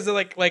too, because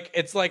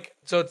it's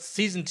so it's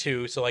season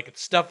 2, so like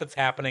it's stuff that's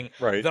happening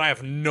that I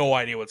have no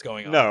idea what's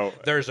going on. No,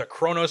 there's a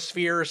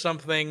chronosphere or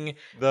something.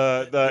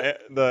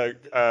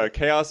 The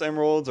Chaos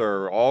Emeralds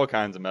are all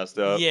kinds of messed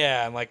up.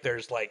 Yeah, and like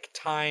there's like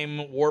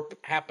time warp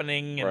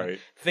happening, and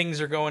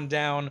things are going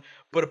down.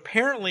 But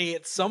apparently,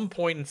 at some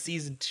point in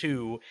season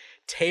 2,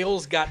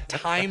 Tails got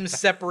time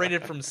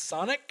separated from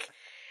Sonic,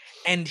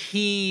 and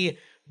he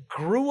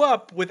grew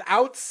up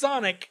without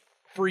Sonic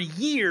for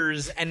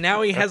years, and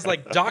now he has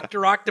like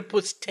Dr.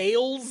 Octopus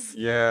Tails.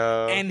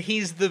 Yeah. And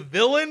he's the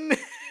villain.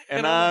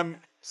 And I'm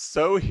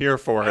so here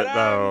for it,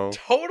 though. I'm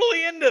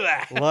totally into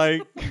that.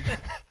 Like,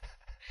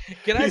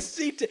 can I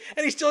see?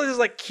 And he still has his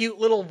like cute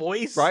little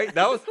voice. Right?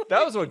 That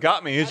was what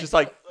got me. It's just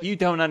like, you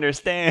don't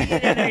understand. You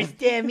don't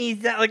understand me.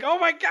 He's not like, oh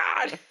my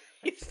God.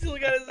 He's still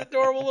got his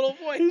adorable little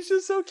voice. He's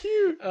just so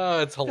cute.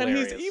 Oh, it's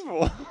hilarious. And he's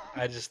evil.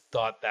 I just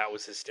thought that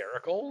was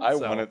hysterical. I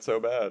want it so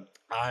bad.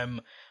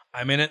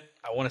 I'm in it.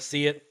 I want to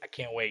see it. I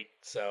can't wait.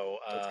 So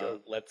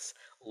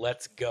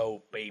let's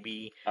go,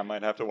 baby. I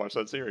might have to watch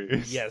that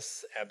series.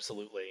 Yes,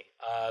 absolutely.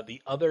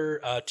 The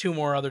other 2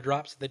 more other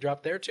drops that they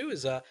dropped there too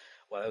is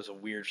well, that was a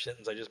weird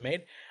sentence I just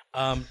made.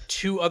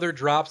 2 other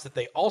drops that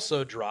they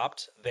also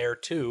dropped there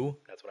too.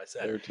 That's what I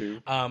said. There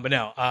too. But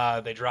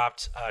no, they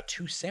dropped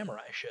 2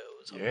 samurai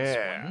shows on this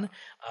one.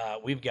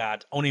 We've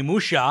got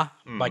Onimusha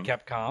by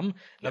Capcom,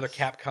 another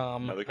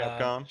Capcom,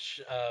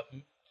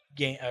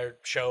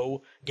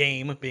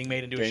 game being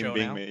made into a show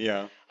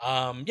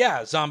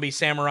now. Zombie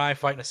samurai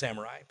fighting a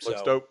samurai.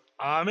 Looks dope.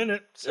 I'm in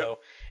it. So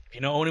if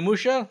you know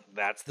Onimusha,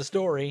 that's the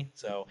story.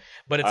 So,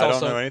 but it's I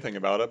also don't know anything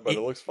about it, but it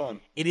looks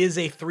fun. It is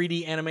a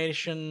 3D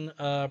animation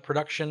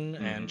production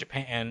and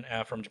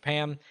from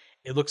Japan.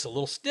 It looks a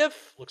little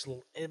stiff,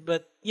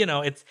 but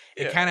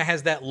it kind of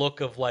has that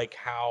look of like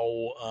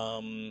how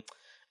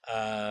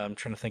I'm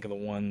trying to think of the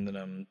one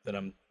that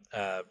I'm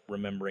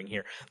remembering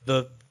here.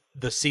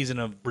 The season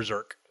of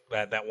Berserk.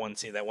 That one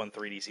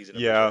 3D season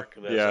of Berserk.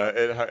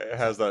 It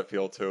has that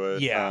feel to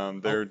it. Yeah.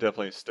 They're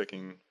definitely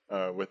sticking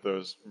with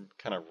those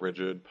kind of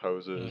rigid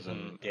poses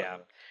and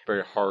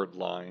very hard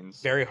lines.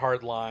 Very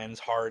hard lines,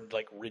 hard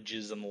like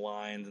ridges on the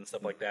lines and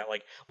stuff like that.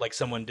 Like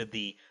someone did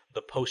the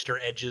poster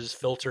edges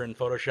filter in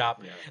Photoshop.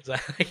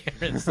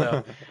 Yeah.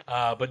 So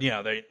but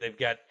they've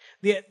got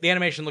the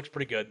animation looks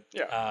pretty good.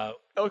 Yeah.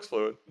 It looks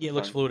fluid. Yeah, it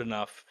looks fluid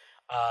enough.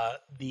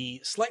 The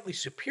slightly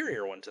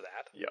superior one to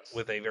that,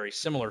 with a very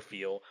similar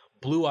feel,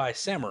 Blue Eye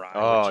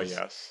Samurai, which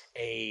is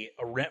a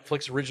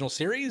Netflix original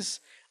series.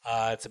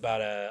 It's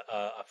about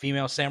a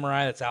female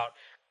samurai that's out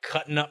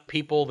cutting up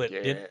people that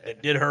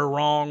did her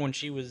wrong when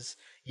she was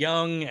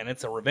young, and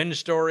it's a revenge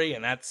story,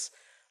 and that's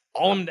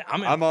all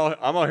I'm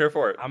all here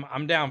for it.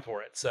 I'm down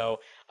for it. So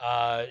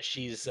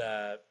she's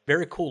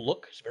very cool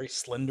look. She's very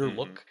slender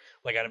look.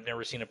 Like I've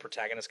never seen a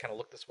protagonist kind of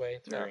look this way.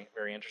 It's very,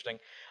 very interesting.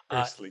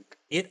 Very sleek.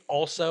 It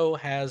also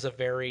has a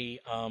very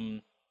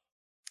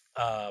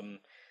 3D.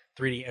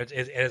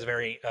 It has a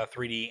very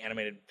 3D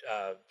animated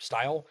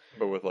style,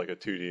 but with like a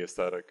 2D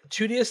aesthetic.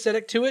 2D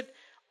aesthetic to it.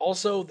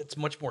 Also, it's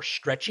much more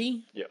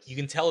stretchy. Yes. You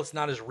can tell it's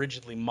not as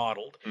rigidly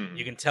modeled.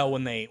 You can tell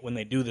when they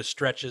do the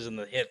stretches and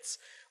the hits,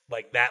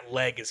 like that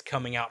leg is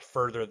coming out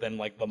further than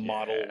like the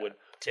model would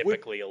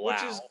typically allow.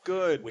 Which is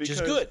good. Which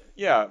is good.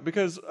 Yeah,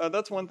 because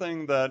that's one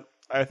thing that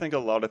I think a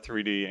lot of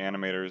 3D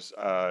animators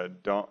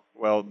don't.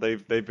 Well,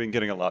 they've been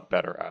getting a lot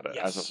better at it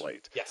as of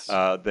late. Yes.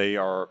 They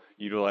are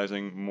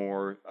utilizing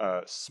more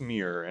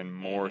smear and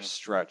more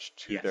stretch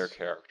to their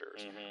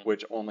characters,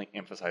 which only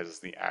emphasizes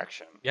the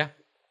action. Yeah.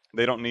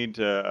 They don't need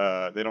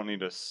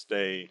to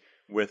stay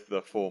with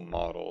the full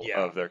model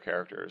of their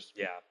characters.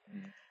 Yeah.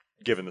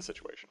 Given the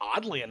situation.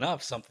 Oddly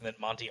enough, something that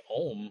Monty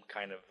Ohm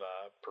kind of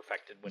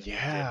perfected when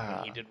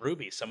he did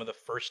Ruby. Some of the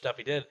first stuff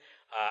he did.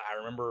 I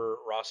remember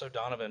Ross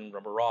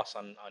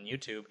on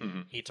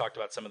YouTube. He talked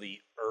about some of the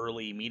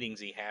early meetings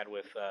he had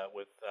with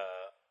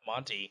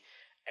Monty,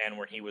 and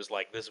where he was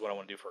like, "This is what I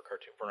want to do for a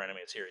cartoon, for an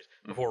animated series,"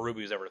 before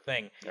Ruby was ever a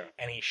thing. Yeah.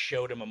 And he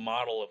showed him a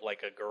model of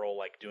like a girl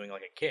like doing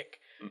like a kick,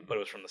 but it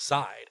was from the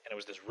side, and it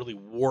was this really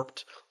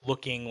warped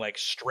looking, like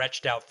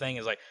stretched out thing.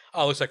 It's like,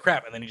 oh, it looks like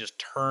crap. And then he just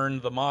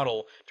turned the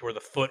model to where the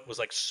foot was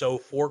like so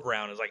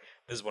foreground. It's like,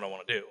 this is what I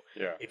want to do.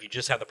 Yeah. If you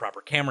just have the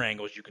proper camera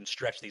angles, you can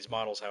stretch these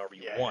models however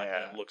you want,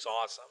 and it looks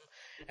awesome.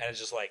 And it's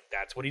just like,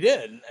 that's what he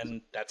did,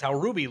 and that's how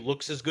Ruby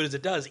looks as good as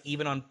it does,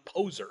 even on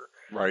Poser.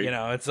 Right.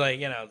 It's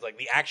like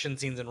the action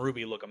scenes in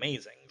Ruby look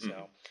amazing.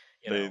 So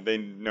they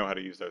know how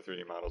to use their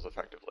 3D models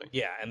effectively.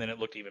 Yeah, and then it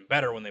looked even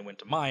better when they went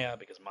to Maya,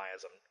 because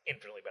Maya's an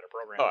infinitely better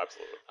program. Oh,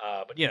 absolutely.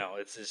 But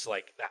it's just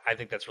like, I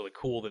think that's really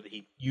cool that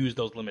he used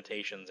those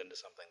limitations into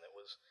something that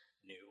was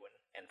new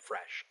and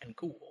fresh and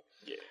cool.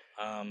 Yeah.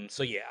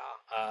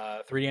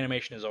 3D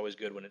animation is always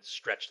good when it's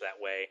stretched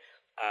that way.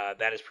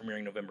 That is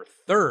premiering November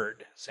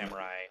 3rd.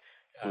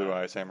 Blue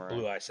Eye Samurai.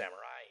 Blue Eye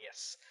Samurai.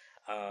 Yes.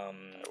 I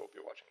will be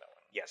watching that one.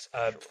 Yes.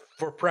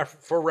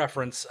 For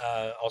reference,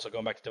 also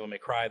going back to Devil May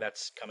Cry,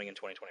 that's coming in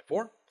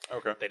 2024.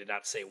 Okay. They did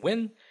not say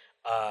when.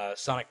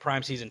 Sonic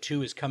Prime Season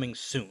 2 is coming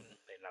soon.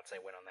 They did not say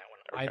when on that one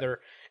either.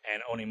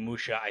 And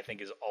Onimusha, I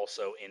think, is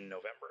also in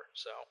November.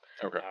 So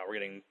we're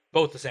getting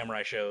both the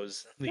samurai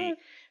shows, the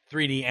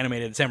 3D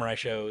animated samurai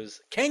shows.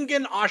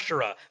 Kengan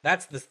Ashura.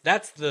 That's the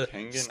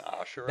Kengan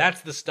Ashura.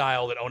 That's the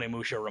style that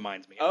Onimusha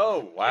reminds me of.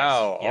 Oh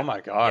wow! Yes. Oh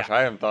my gosh!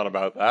 I haven't thought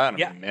about that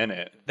in a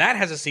minute. That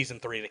has a season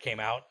 3 that came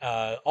out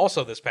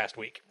also this past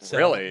week. So,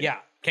 really? Yeah.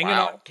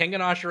 Kengan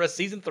Ashura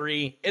season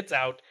 3. It's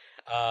out.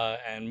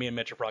 And me and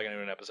Mitch are probably going to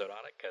do an episode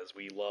on it because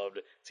we loved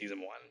season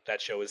 1.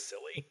 That show is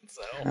silly.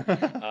 So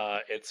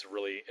it's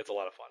a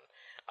lot of fun.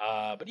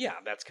 But yeah,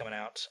 that's coming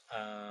out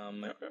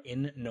on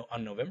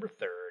November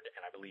 3rd.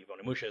 And I believe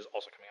Onimusha is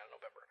also coming out in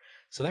November.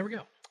 So there we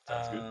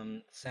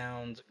go.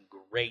 Sounds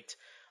great.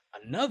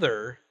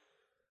 Another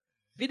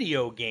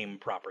video game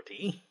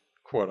property.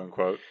 Quote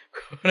unquote.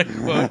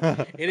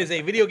 It is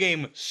a video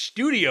game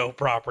studio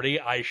property,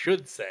 I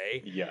should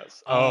say.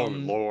 Yes. Oh,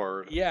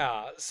 Lord.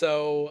 Yeah.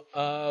 So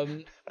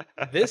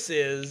this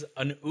is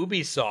an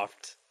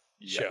Ubisoft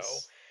show.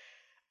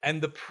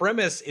 And the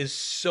premise is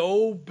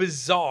so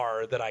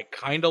bizarre that I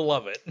kind of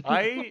love it.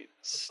 I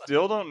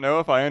still don't know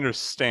if I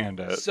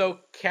understand it. So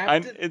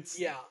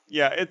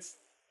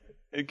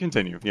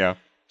Continue. Yeah.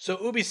 So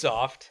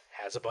Ubisoft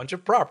has a bunch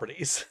of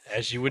properties,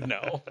 as you would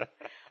know.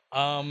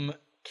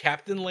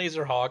 Captain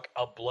Laserhawk,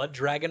 a Blood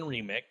Dragon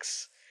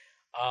remix.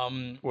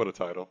 What a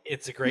title.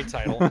 It's a great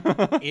title.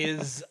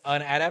 Is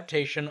an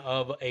adaptation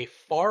of a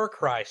Far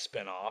Cry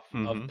spinoff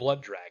of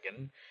Blood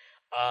Dragon.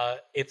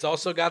 It's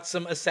also got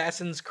some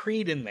Assassin's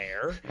Creed in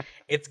there.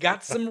 It's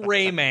got some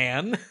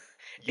Rayman.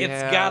 Yeah.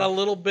 It's got a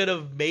little bit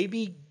of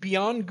maybe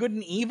Beyond Good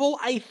and Evil,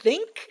 I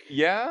think.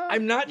 Yeah.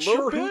 I'm not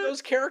sure who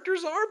those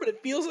characters are, but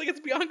it feels like it's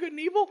Beyond Good and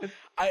Evil.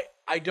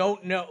 I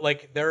don't know.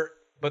 Like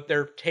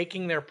they're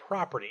taking their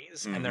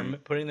properties and they're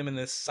putting them in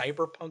this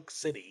cyberpunk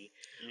city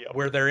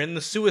where they're in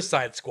the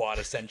Suicide Squad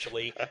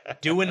essentially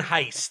doing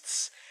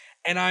heists.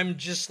 And I'm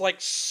just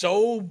like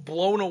so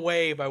blown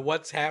away by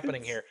what's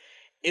happening here.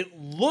 It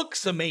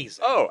looks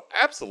amazing. Oh,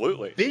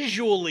 absolutely.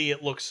 Visually,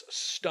 it looks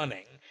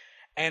stunning.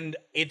 And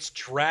it's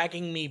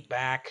dragging me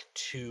back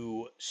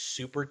to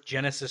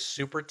Genesis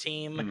Super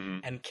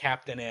Team and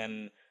Captain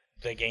N,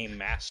 the Game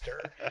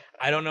Master.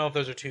 I don't know if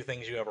those are two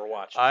things you ever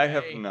watched. I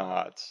have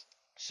not.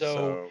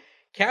 So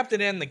Captain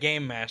N, the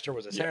Game Master,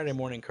 was a Saturday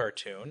morning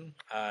cartoon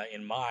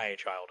in my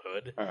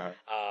childhood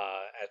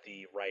at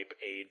the ripe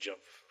age of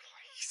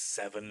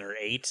 7 or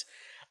 8.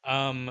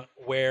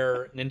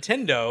 Where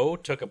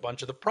Nintendo took a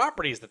bunch of the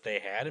properties that they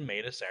had and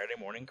made a Saturday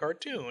morning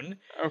cartoon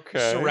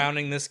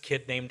surrounding this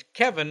kid named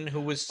Kevin who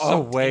was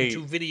sucked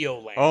into video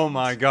land. Oh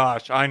my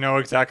gosh, I know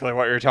exactly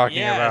what you're talking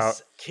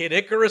about. Kid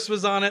Icarus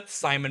was on it,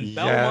 Simon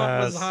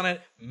Belmont was on it,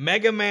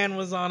 Mega Man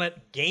was on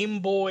it, Game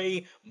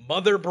Boy,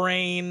 Mother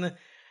Brain,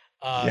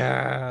 my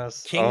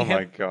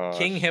gosh.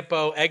 King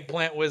Hippo,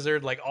 Eggplant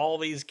Wizard, like all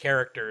these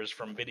characters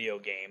from video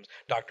games.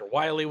 Dr.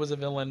 Wily was a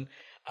villain.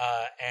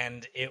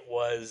 And it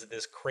was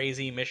this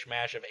crazy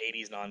mishmash of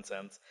 80s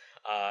nonsense,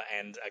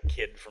 and a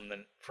kid from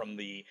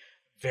the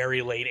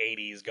very late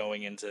 80s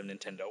going into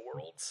Nintendo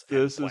worlds.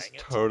 This is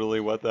totally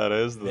what that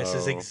is, though. This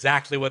is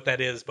exactly what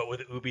that is, but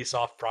with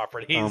Ubisoft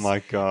properties. Oh my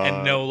god!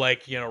 And no,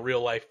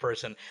 real life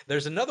person.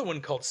 There's another one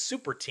called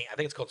Super Team. I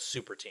think it's called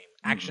Super Team,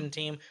 Action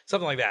Team,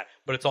 something like that.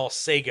 But it's all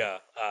Sega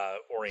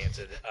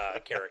oriented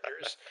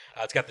characters.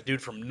 It's got the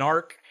dude from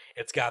Narc.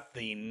 It's got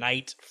the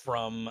knight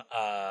from.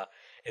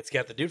 It's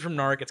got the dude from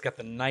Narc. It's got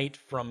the knight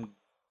from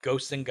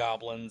Ghosts and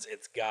Goblins.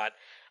 It's got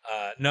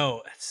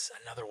it's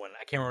another one.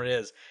 I can't remember what it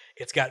is.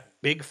 It's got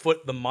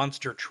Bigfoot the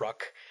monster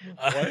truck.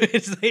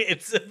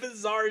 It's a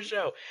bizarre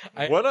show.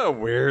 What a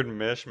weird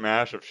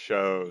mishmash of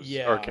shows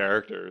or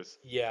characters.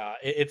 Yeah,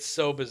 it's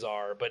so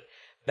bizarre, but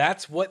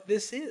that's what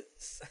this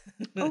is.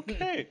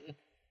 Okay.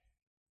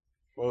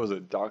 What was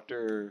it,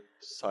 Dr.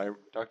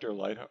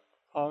 Lighthawk?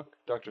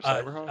 Dr.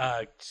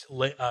 Cyberhawk?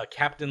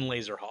 Captain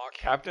Laserhawk.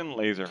 Captain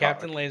Laserhawk.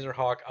 Captain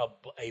Laserhawk,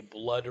 a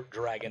Blood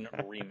Dragon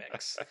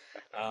remix.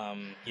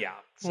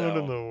 So what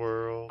in the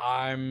world?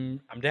 I'm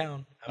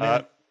down.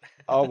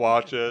 I'll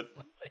watch it.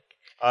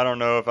 I don't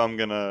know if I'm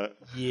gonna.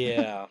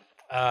 Yeah.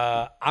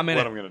 I'm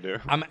gonna do.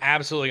 I'm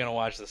absolutely gonna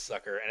watch this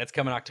sucker, and it's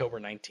coming October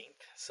 19th.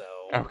 So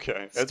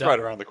okay, it's right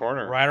around the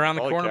corner. Right around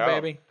the corner,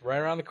 baby. Right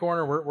around the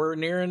corner. We're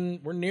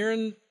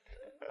nearing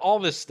all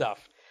this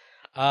stuff.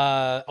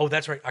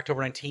 That's right.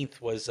 October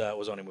 19th was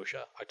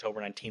Onimusha.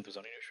 October 19th was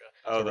Onimusha.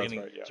 Oh, that's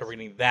right. Yes. So we're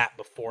getting that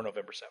before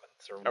November 7th.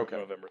 So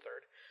November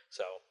 3rd.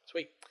 So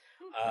sweet.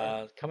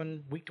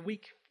 Coming week to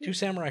week. 2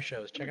 samurai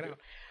shows. Check it out.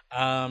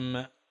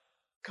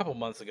 About a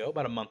month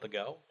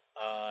ago,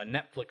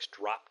 Netflix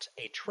dropped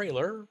a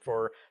trailer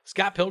for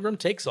Scott Pilgrim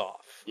Takes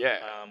Off. Yeah.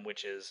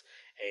 Which is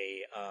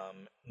a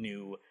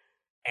new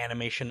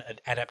animation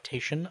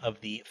adaptation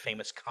of the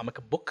famous comic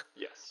book.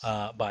 Yes.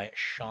 By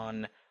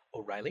Sean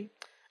O'Reilly.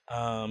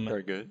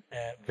 Very good.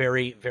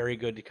 Very, very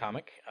good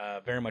comic.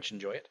 Very much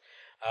enjoy it.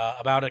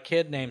 About a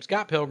kid named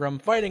Scott Pilgrim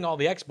fighting all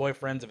the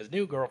ex-boyfriends of his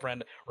new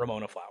girlfriend,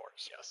 Ramona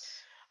Flowers. Yes.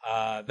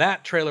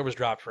 That trailer was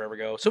dropped forever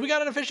ago. So we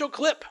got an official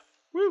clip.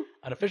 Woo.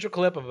 An official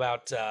clip of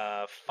about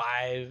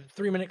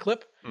 3-minute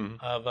clip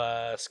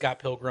of Scott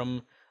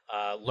Pilgrim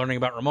learning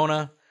about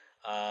Ramona,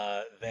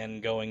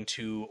 then going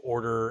to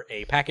order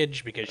a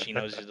package because she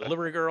knows she's a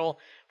delivery girl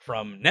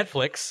from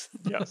Netflix.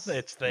 Yes.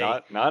 It's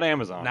not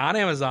Amazon. Not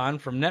Amazon,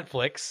 from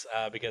Netflix,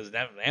 because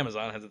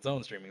Amazon has its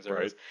own streaming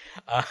service.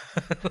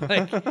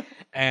 Right.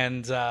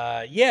 And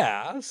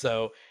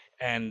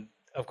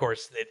of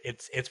course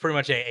it's pretty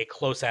much a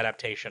close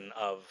adaptation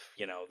of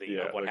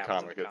of what happens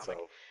comic in the comic.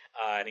 itself.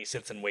 And he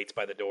sits and waits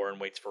by the door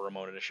and waits for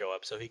Ramona to show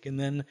up so he can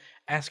then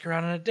ask her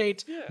out on a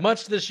date,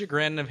 much to the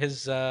chagrin of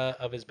his friend,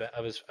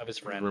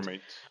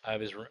 Roommate,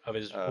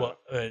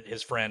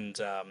 his friend.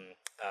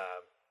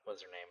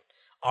 What's her name?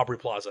 Aubrey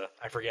Plaza.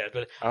 I forget,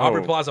 but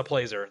Aubrey Plaza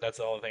plays her. That's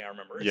the only thing I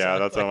remember. Yeah,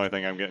 that's the only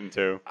thing I'm getting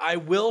to. I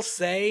will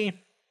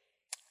say,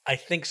 I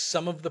think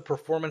some of the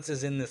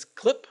performances in this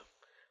clip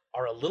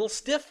are a little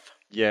stiff.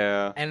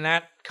 Yeah, and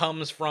that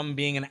comes from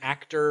being an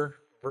actor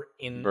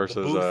in versus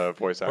the booth a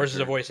voice actor. versus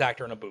a voice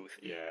actor in a booth.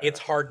 Yeah, it's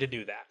hard to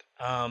do that.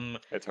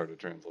 It's hard to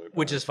translate.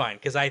 Which is fine,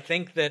 because I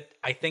think that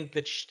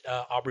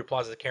Aubrey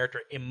Plaza's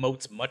character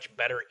emotes much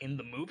better in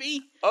the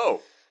movie.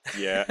 Oh,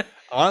 yeah.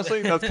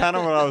 Honestly, that's kind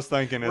of what I was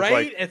thinking. It's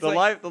right? It's the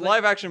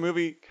live action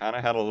movie kind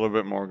of had a little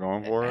bit more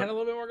going for it. Had a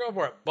little bit more going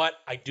for it, but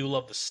I do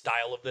love the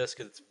style of this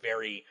because it's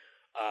very,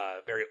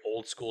 very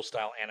old school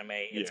style anime.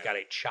 It's got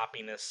a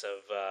choppiness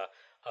of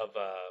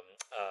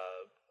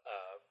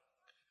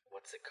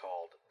what's it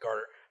called?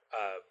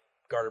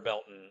 Garter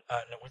belt and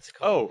no, what's it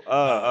called?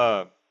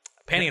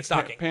 Panty and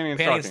stocking. Panty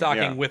and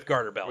stocking with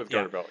garter belt. With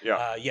garter belt,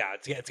 yeah.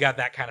 It's got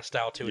that kind of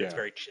style to it.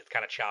 Yeah. It's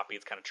kind of choppy.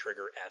 It's kind of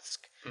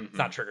Trigger-esque. It's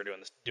not Trigger doing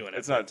it.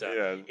 It's not.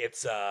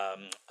 It's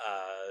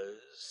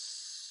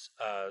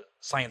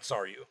Science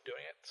Saryu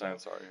doing it. So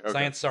Science Saryu. Okay.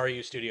 Science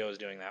Saryu Studio is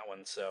doing that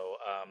one. So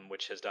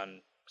which has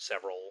done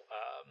several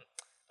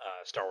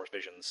Star Wars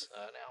Visions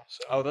now.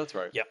 So oh, that's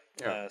right. Yep.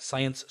 Yeah.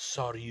 Science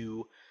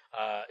Saryu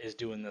is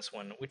doing this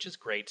one, which is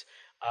great.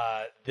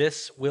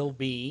 This will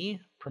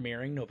be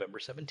premiering November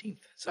 17th.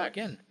 So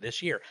again,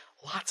 this year,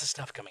 lots of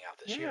stuff coming out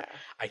this year.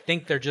 I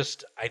think they're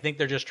just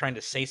trying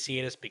to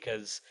satiate us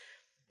because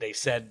they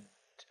said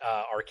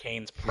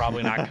Arcane's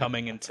probably not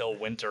coming until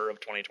winter of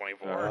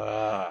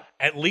 2024.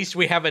 At least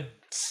we have a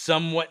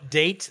somewhat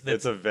date.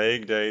 It's a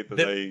vague date that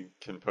they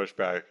can push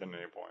back at any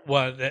point.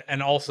 Well,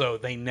 and also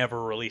they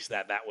never released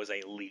that. That was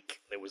a leak.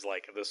 It was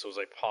like this was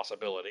a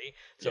possibility.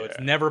 So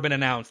it's never been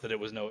announced that it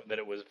was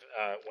winter.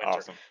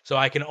 Awesome. So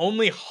I can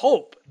only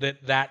hope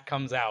that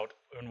comes out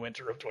in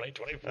winter of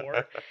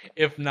 2024,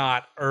 if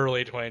not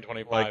early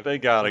 2025. Like they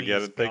gotta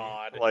get it.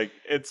 God.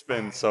 It's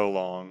been so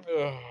long.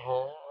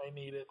 I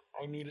need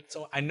it.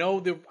 So I know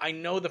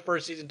the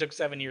first season took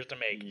 7 years to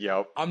make.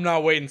 Yep. I'm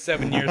not waiting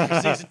 7 years for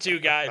season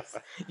 2, guys.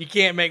 You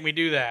can't make me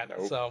do that.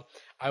 Nope. So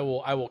I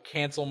will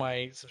cancel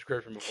my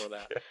subscription before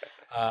that.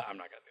 I'm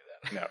not gonna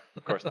do that. No,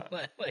 of course not.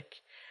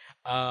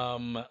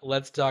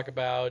 Let's talk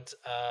about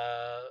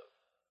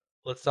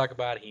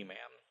He-Man.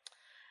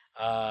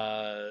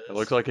 It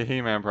looks like a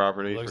He-Man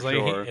property. Looks for like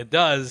sure. it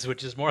does,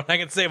 which is more than I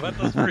can say about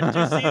those first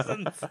 2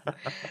 seasons.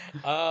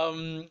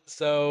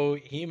 So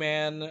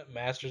He-Man,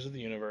 Masters of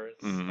the Universe,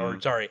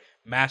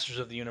 Masters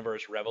of the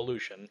Universe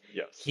Revolution.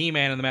 Yes.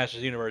 He-Man and the Masters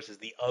of the Universe is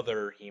the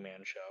other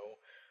He-Man show,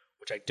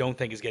 which I don't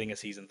think is getting a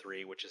season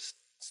 3, which is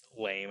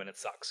lame and it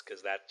sucks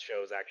because that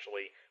show is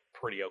actually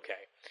pretty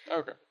okay.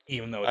 Okay.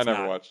 Even though I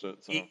never watched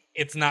it, so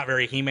it's not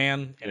very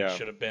He-Man, and it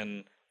should have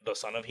been the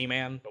son of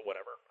He-Man, but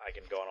whatever. I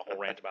can go on a whole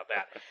rant about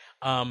that.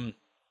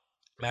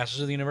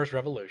 Masters of the Universe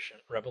Revolution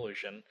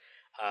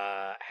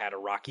had a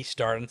rocky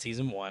start in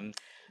season 1.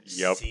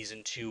 Yep.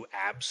 Season 2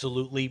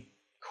 absolutely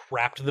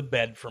crapped the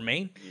bed for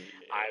me. Yeah.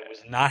 I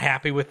was not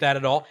happy with that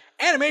at all.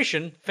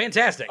 Animation,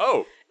 fantastic.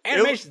 Oh,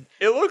 animation.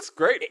 It looks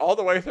great all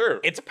the way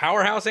through. It's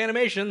powerhouse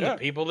animation. Yeah. The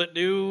people that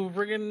do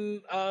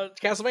friggin'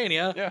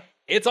 Castlevania. Yeah.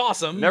 It's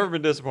awesome. Never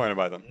been disappointed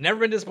by them.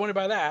 Never been disappointed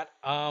by that.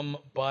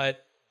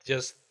 But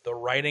just the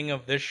writing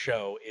of this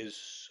show is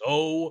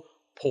so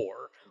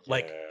poor.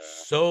 Like,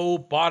 so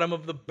bottom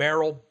of the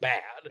barrel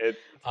bad.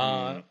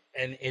 And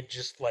it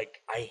just,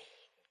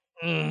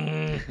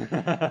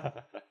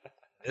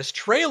 this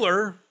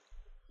trailer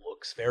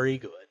looks very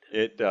good.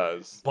 It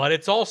does. But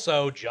it's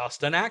also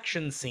just an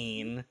action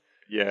scene.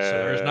 Yeah. So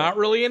there's not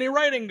really any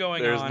writing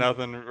going on. There's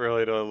nothing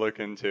really to look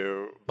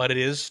into. But it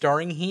is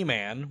starring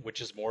He-Man,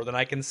 which is more than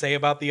I can say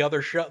about the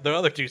other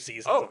 2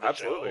 seasons of the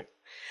absolutely. show.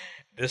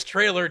 This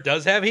trailer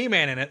does have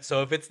He-Man in it,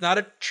 so if it's not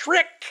a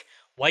trick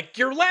like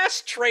your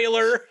last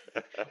trailer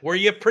where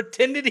you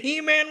pretended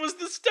He-Man was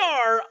the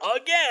star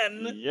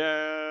again.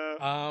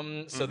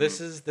 Yeah. So this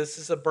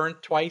is a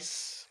burnt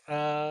twice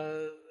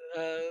kind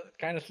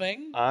of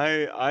thing.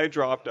 I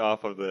dropped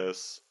off of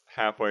this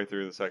halfway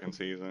through the second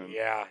season.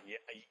 Yeah.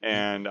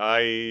 And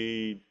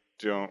I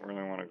don't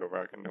really want to go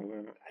back into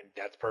it.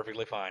 That's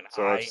perfectly fine.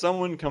 So if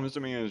someone comes to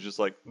me and is just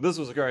like, this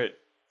was great.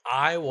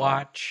 I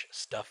watch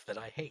stuff that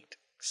I hate.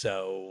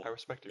 So I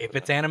respect you if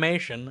it's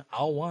animation,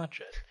 I'll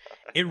watch it.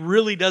 It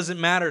really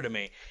doesn't matter to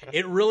me.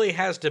 It really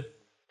has to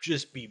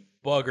just be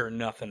bugger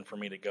nothing for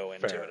me to go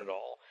into it at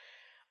all.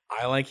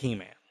 I like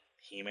He-Man.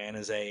 He-Man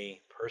is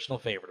a personal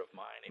favorite of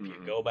mine. If you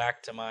go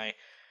back to my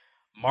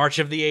March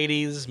of the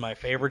 80s, my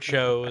favorite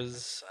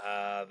shows,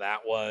 that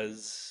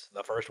was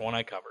the first one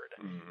I covered.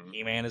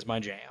 He-Man is my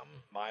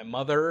jam. My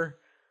mother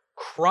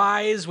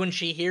cries when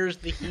she hears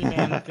the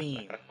He-Man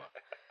theme.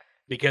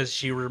 Because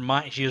she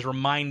is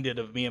reminded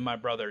of me and my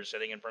brother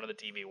sitting in front of the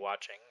TV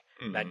watching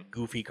that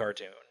goofy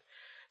cartoon.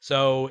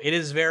 So it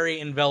is very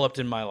enveloped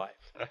in my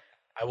life.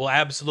 I will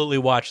absolutely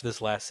watch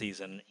this last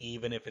season,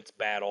 even if it's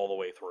bad all the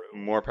way through.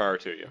 More power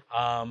to you.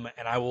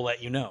 And I will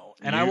let you know.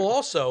 And I will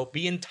also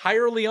be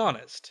entirely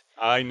honest.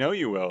 I know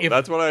you will.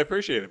 That's what I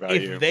appreciate about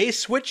you. If they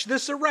switch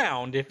this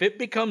around, if it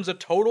becomes a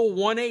total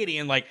 180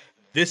 and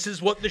this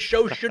is what the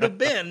show should have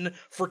been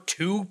for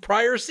 2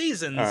 prior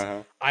seasons,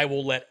 I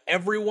will let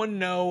everyone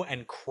know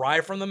and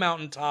cry from the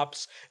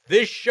mountaintops.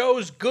 This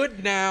show's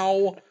good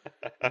now.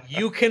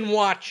 You can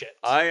watch it.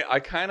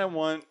 I kind of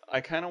want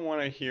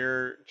to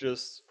hear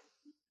just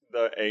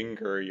the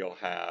anger you'll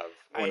have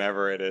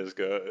whenever it is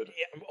good.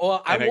 Yeah,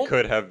 well, it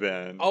could have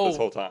been this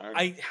whole time.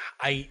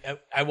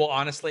 I will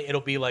honestly,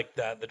 it'll be like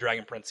the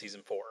Dragon Prince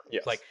season 4. Yes.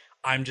 It's like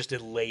I'm just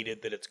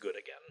elated that it's good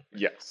again.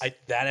 Yes.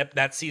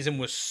 That season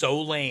was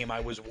so lame. I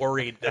was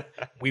worried that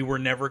we were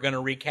never going to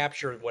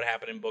recapture what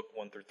happened in book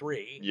 1 through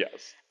 3.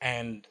 Yes.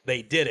 And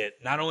they did it.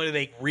 Not only did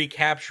they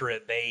recapture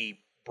it, they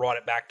brought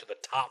it back to the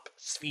top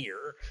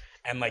sphere.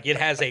 And like it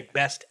has a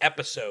best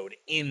episode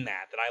in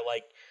that I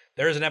like.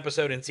 There's an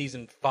episode in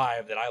season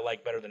 5 that I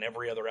like better than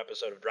every other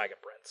episode of Dragon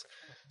Prince.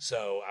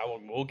 So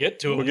we'll get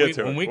to it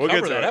when we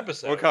cover that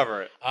episode. We'll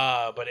cover it.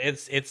 But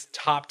it's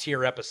top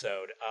tier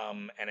episode.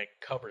 And it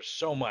covers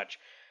so much.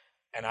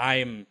 And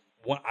I'm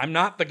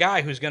not the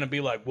guy who's going to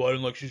be like, well, I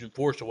didn't like season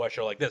 4, so why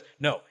show like this?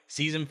 No,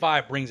 season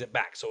 5 brings it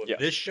back. So if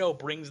this show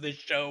brings this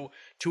show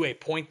to a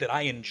point that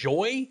I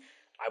enjoy,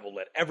 I will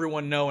let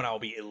everyone know, and I will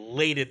be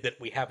elated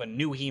that we have a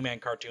new He-Man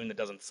cartoon that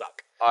doesn't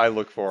suck. I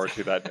look forward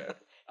to that day.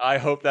 I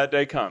hope that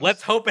day comes.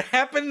 Let's hope it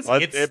happens.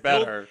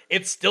 Better.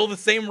 It's still the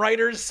same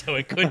writers, so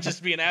it could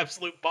just be an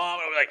absolute bomb.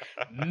 I'm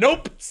like,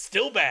 nope,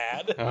 still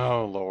bad.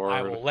 Oh, Lord.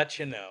 I will let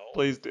you know.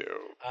 Please do.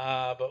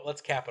 But let's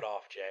cap it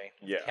off, Jay.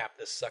 Let's cap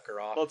this sucker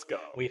off. Let's go.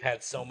 We've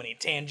had so many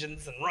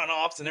tangents and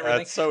runoffs and everything.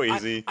 That's so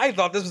easy. I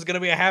thought this was going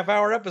to be a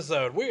half-hour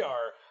episode. We are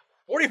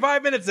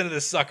 45 minutes into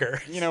this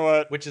sucker. You know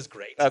what? Which is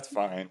great. That's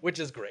fine. Which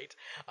is great.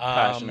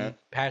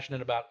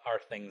 Passionate about our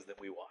things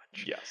that we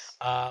watch. Yes.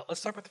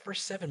 Let's talk about the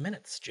first 7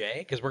 minutes, Jay,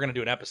 because we're going to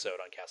do an episode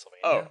on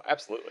Castlevania. Oh,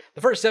 absolutely.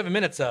 The first 7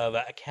 minutes of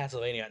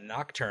Castlevania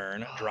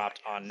Nocturne dropped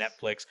on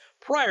Netflix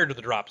prior to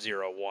the drop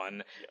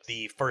 01. Yes.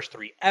 The first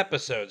 3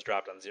 episodes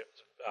dropped on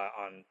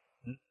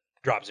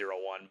drop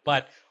 01,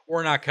 but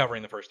we're not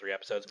covering the first 3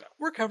 episodes. No.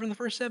 We're covering the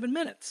first 7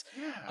 minutes.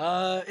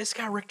 Yeah. It's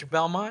got Richter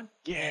Belmont.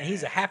 Yeah. And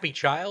he's a happy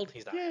child.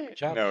 He's not a happy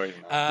child. No, he's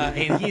not.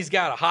 And he's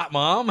got a hot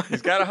mom.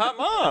 He's got a hot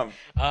mom.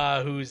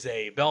 Who's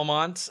a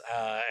Belmont.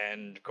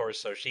 And of course,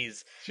 so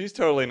she's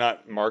totally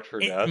not marked for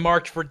death.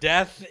 Marked for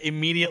death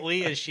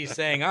immediately as she's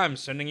saying, I'm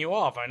sending you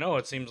off. I know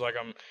it seems like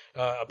I'm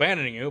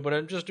abandoning you, but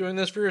I'm just doing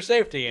this for your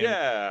safety.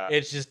 And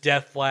it's just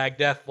death flag,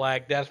 death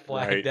flag, death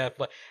flag, right. Death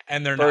flag.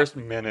 And they're first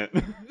minute.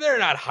 They're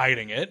not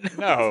hiding it.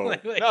 No,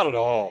 not at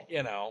all.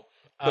 You know.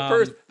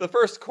 The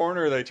first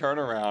corner they turn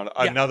around,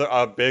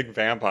 a big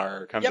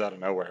vampire comes out of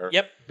nowhere.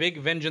 Yep,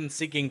 big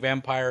vengeance-seeking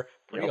vampire.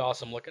 Pretty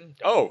awesome looking.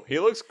 He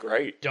looks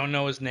great. Don't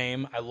know his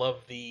name. I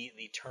love the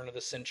turn of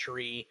the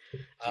century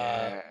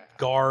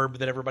garb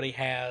that everybody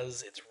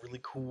has. It's really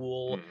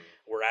cool.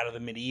 We're out of the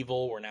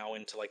medieval. We're now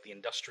into like the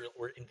industrial.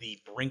 We're in the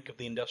brink of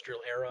the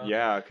industrial era.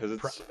 Yeah, because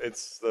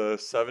it's the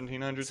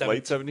 1700s,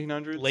 late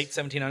 1700s. Late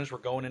 1700s. We're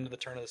going into the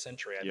turn of the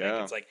century. I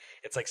think it's like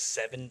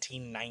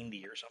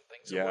 1790 or something.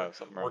 So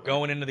we're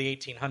going into the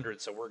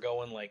 1800s. So we're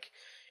going like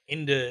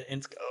into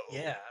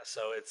yeah.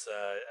 So it's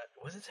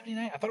was it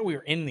 79? I thought we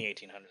were in the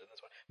 1800s in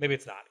this one. Maybe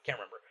it's not. Can't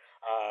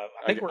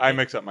remember. I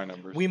mix up my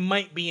numbers. We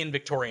might be in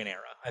Victorian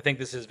era. I think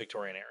this is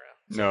Victorian era.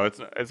 So no, it's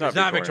not. It's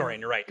not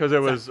Victorian. You're right. Because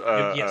it was.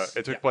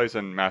 It took place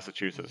in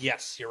Massachusetts.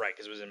 Yes, you're right.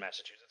 Because it was in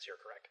Massachusetts. You're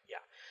correct. Yeah.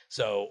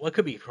 So it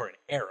could be Victorian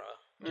era,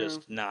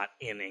 just not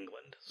in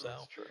England. So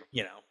that's true.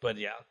 You know, but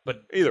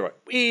either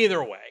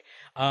way,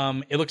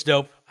 it looks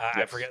dope.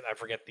 Yes. I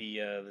forget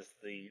the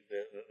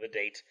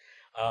date.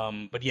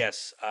 But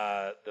yes,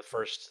 the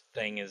first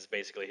thing is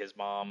basically his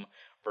mom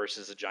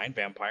versus a giant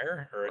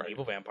vampire or an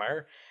evil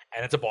vampire,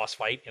 and it's a boss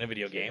fight in a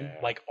video game,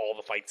 like all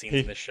the fight scenes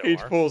in this show. He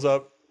pulls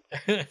up,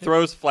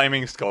 throws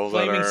flaming skulls at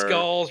her. Flaming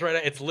skulls, right?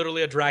 It's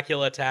literally a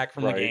Dracula attack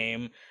from the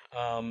game.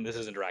 This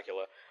isn't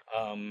Dracula.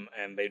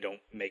 And they don't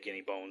make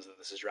any bones that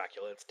this is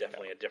Dracula. It's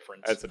definitely a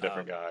different. It's a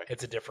different guy.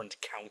 It's a different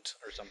Count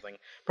or something.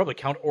 Probably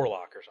Count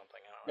Orlok or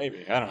something.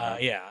 Maybe, I don't know.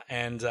 Yeah,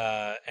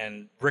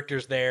 and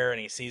Richter's there,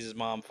 and he sees his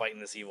mom fighting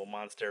this evil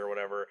monster or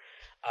whatever.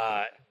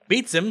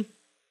 Beats him,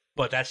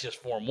 but that's just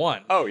Form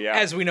 1. Oh, yeah.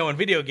 As we know in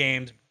video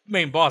games,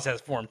 main boss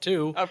has Form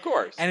 2. Of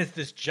course. And it's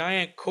this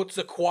giant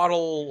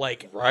Quetzalcoatl,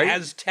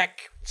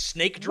 Aztec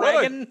snake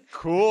dragon. What a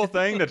cool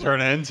thing to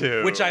turn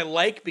into. Which I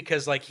like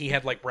because he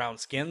had brown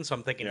skin, so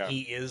I'm thinking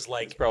he is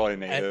he's probably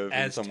native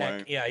Aztec. in some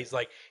way. Yeah, he's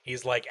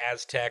like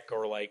Aztec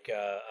or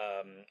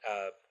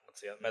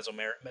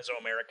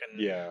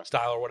Mesoamerican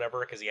style or whatever,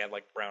 because he had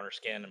browner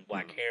skin and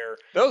black hair.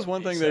 That was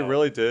one thing they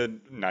really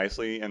did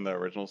nicely in the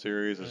original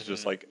series. Is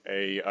just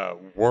a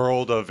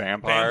world of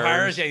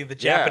vampires. The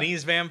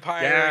Japanese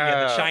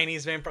vampire, the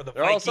Chinese vampire, the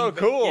They're Viking. All so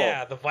cool.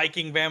 The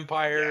Viking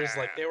vampires,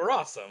 they were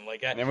awesome.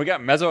 And we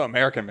got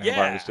Mesoamerican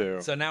vampires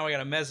too. So now we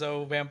got a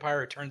Meso vampire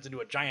who turns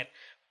into a giant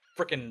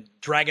freaking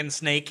dragon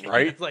snake.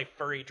 Right? It's like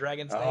furry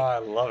dragon snake. Oh, I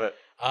love it.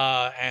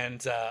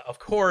 And of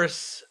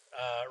course,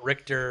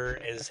 Richter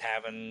is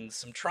having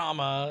some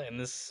trauma in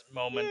this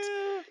moment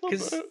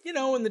because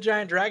when the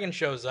giant dragon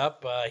shows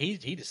up, he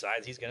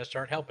decides he's going to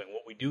start helping.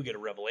 What we do get a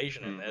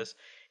revelation in this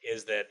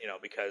is that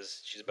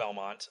because she's a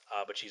Belmont,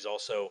 but she's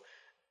also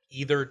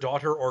either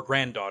daughter or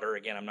granddaughter.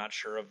 Again, I'm not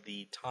sure of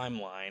the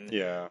timeline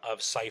of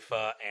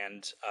Sypha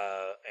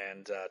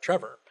and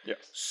Trevor.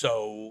 Yes.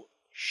 So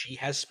she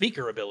has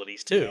speaker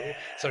abilities too. Yes.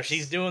 So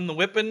she's doing the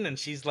whipping and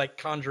she's like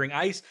conjuring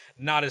ice.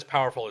 Not as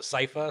powerful as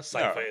Sypha.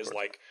 Sypha is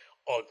like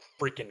a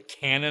freaking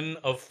cannon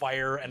of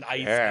fire and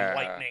ice and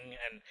lightning,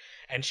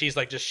 and she's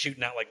like just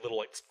shooting out like little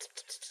like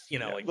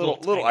like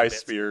little ice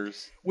bits,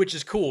 spears, which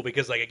is cool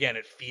because like again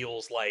it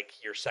feels like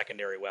your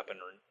secondary weaponry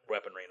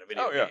in a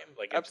video game.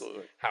 Like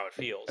absolutely how it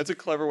feels. It's a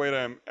clever way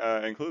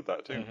to include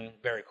that too. Mm-hmm.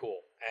 Very cool.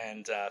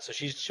 And so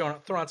she's throwing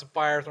out some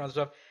fire, throwing out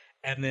stuff,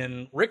 and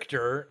then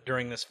Richter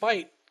during this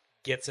fight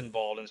gets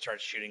involved and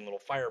starts shooting little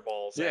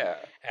fireballs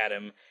at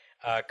him,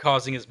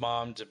 causing his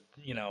mom to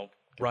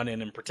run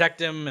in and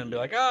protect him and be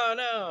like, oh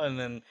no, and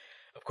then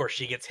of course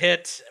she gets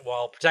hit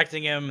while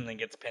protecting him and then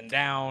gets pinned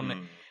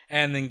down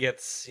and then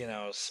gets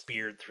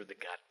speared through the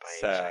gut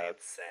by a giant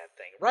sad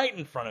thing right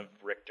in front of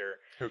Richter.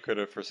 Who could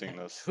have foreseen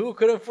this? Who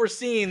could have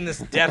foreseen this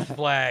death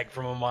flag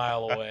from a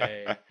mile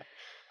away?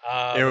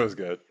 It was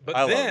good. But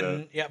I then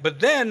loved it. But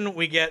then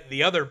we get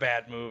the other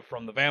bad move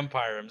from the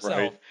vampire himself.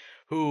 Right.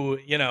 Who,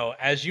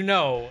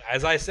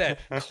 as I said,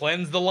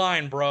 cleanse the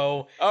line,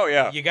 bro. Oh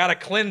yeah. You gotta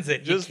cleanse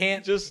it. You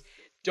can't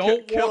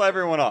don't kill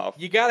everyone off.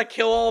 You gotta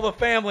kill all the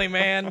family,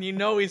 man.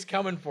 He's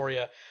coming for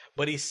you.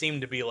 But he seemed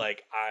to be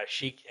like,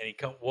 he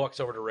walks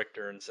over to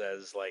Richter and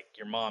says, like,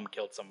 your mom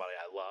killed somebody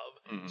I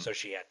love, so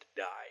she had to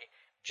die,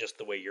 just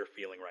the way you're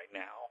feeling right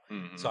now.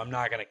 Mm-hmm. So I'm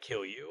not gonna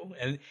kill you.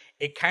 And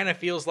it kind of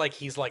feels like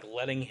he's like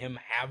letting him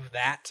have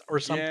that or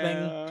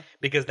something,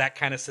 because that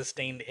kind of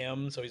sustained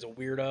him. So he's a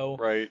weirdo,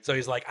 right? So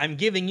he's like, I'm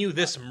giving you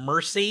this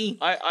mercy.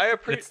 I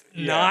appreciate.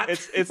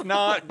 It's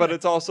not, but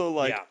it's also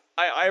like.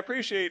 I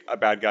appreciate a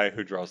bad guy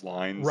who draws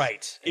lines. Right.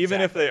 Exactly.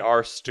 Even if they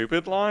are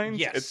stupid lines.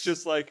 Yes. It's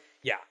just like,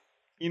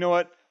 you know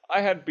what?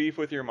 I had beef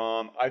with your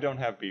mom. I don't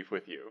have beef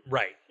with you.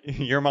 Right.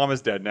 Your mom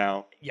is dead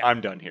now. Yeah.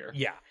 I'm done here.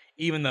 Yeah.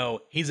 Even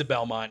though he's a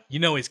Belmont,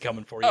 he's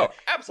coming for you. Oh,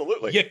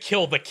 absolutely. You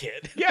kill the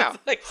kid. Yeah,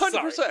 like,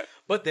 100%. Sorry.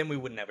 But then we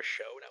wouldn't have a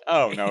show.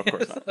 Oh, no, of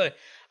course not.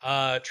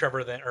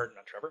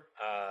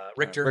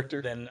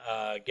 Richter then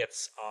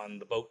gets on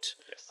the boat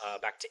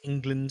back to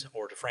England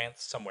or to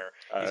France, somewhere.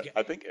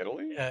 I think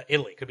Italy?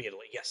 Italy. Could be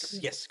Italy. Yes,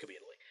 could be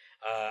Italy.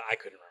 I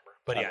couldn't remember.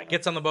 But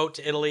gets on the boat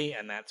to Italy,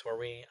 and that's where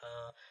we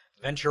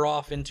venture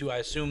off into, I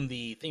assume,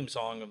 the theme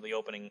song of the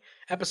opening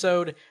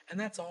episode, and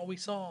that's all we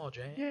saw,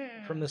 Jay,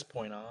 from this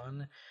point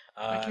on.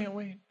 I can't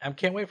wait. I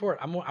can't wait for it.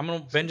 I'm going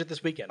to binge it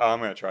this weekend. I'm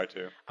going to try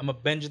to. I'm going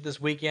to binge it this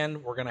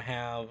weekend. We're going to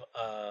have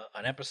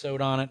an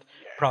episode on it.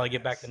 Yes. Probably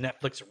get back to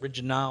Netflix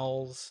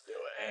originals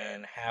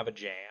and have a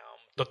jam.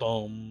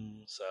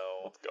 Da-dum. So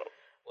let's go.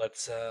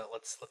 Let's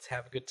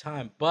have a good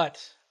time.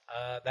 But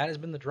that has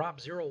been the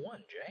Drop 01,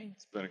 Jay.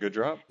 It's been a good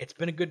drop. It's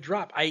been a good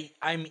drop.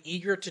 I'm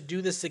eager to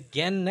do this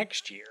again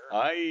next year.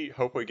 I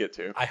hope we get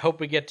to. I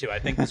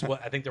think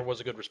I think there was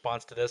a good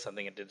response to this. I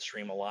think it did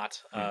stream a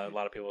lot. A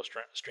lot of people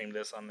streamed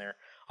this on their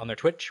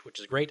Twitch, which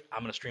is great. I'm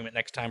going to stream it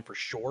next time for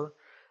sure,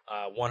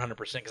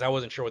 100%, because I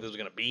wasn't sure what this was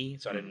going to be,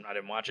 so I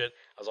didn't watch it.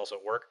 I was also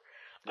at work.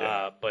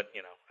 Yeah. But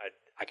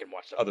I can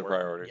watch other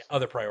priorities. Yeah,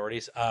 other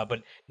priorities.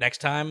 But next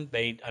time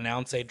they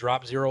announce a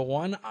Drop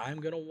 01, I'm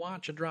gonna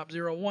watch a Drop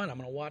 01. I'm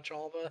gonna watch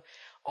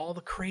all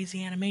the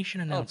crazy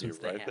animation announcements.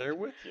 I'll be right there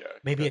with you.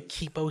 Maybe a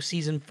Kipo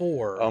season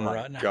 4. Oh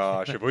my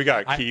gosh! If we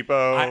got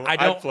Kipo,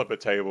 I'd flip a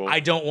table. I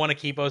don't want a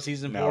Kipo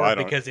season 4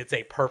 because it's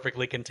a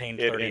perfectly contained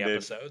 30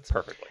 episodes.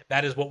 Perfectly.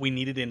 That is what we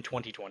needed in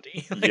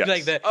 2020.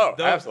 Yes.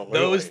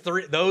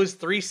 Absolutely. Those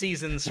 3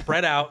 seasons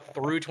spread out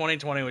through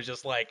 2020 was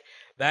just like.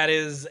 That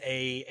is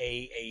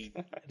a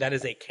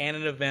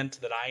canon event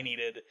that I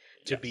needed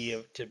to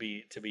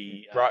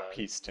be brought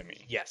peace to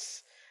me.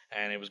 Yes,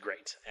 and it was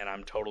great, and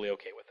I'm totally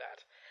okay with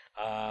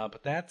that.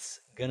 But that's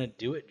gonna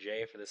do it,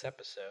 Jay, for this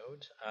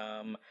episode.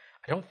 I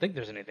don't think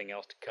there's anything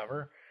else to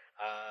cover.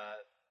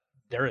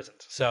 There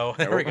isn't. So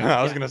there we go.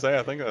 I was gonna say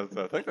I think that's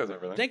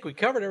everything. I think we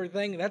covered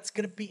everything. That's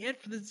gonna be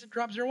it for this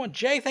Drop 01.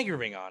 Jay, thank you for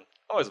being on.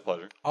 Always a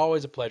pleasure.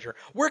 Always a pleasure.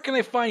 Where can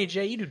they find you,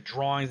 Jay? You do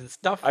drawings and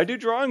stuff. I do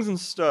drawings and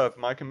stuff.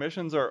 My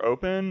commissions are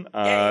open.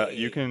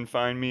 You can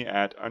find me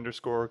at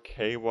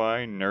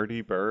 _KY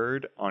Nerdy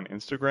Bird on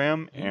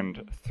Instagram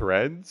and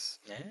Threads.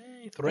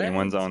 Hey, Threads. If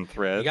anyone's on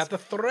Threads. You got the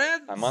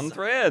Threads. I'm on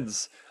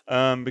Threads.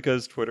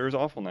 Because Twitter is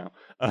awful now.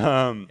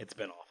 It's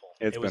been awful.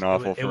 It's been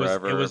awful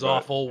forever. It was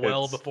awful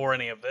well before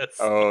any of this.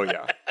 Oh,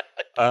 yeah.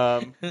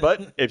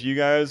 But if you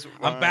guys...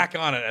 I'm back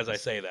on it as I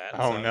say that.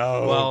 Oh,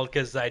 no. Well,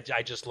 because I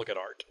just look at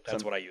art.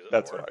 That's what I use it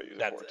that's for. That's what I use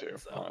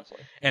it for, too, honestly.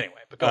 Anyway,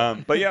 but go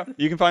on. But yeah,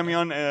 you can find me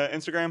on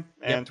Instagram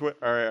and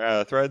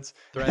Threads.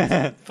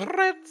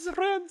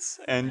 Threads.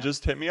 And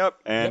just hit me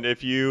up. And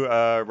if you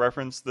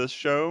reference this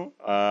show,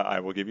 I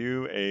will give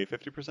you a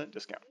 50%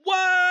 discount.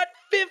 What?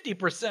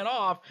 50%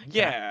 off?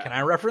 Yeah. Can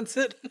I reference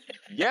it?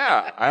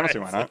 Yeah. I don't see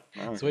why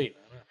not. Sweet.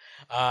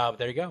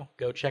 There you go.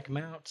 Go check them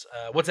out.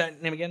 What's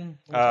that name again?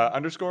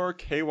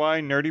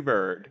 _KY Nerdy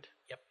Bird.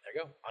 Yep,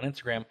 There you go. On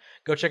Instagram.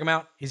 Go check him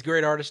out. He's a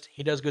great artist.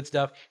 He does good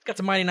stuff. He's got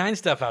some Mighty Nine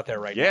stuff out there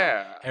right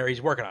now. Or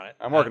he's working on it.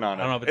 I'm working on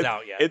it. I don't know if it's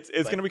out yet. It's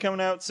going to be coming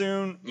out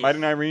soon. Yes. Mighty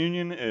Nine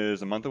Reunion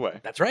is a month away.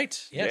 That's right.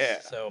 Yes.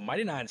 Yeah. So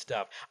Mighty Nine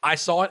stuff. I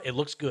saw it. It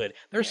looks good.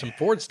 There's some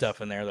Ford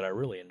stuff in there that I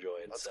really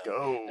enjoyed. Let's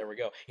go. There we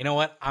go. You know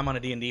what? I'm on a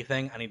D&D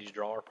thing. I need you to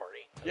draw our party.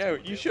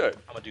 You should.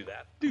 I'm going to do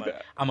that.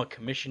 I'm going to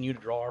commission you to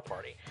draw our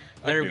party.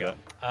 There we go.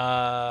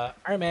 All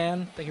right,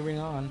 man. Thank you for being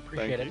on.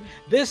 Appreciate it.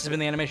 This has been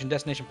the Animation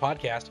Destination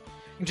Podcast. You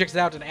can check us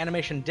out at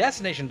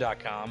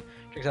animationdestination.com.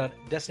 Check us out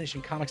at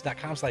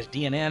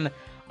destinationcomics.com/DNN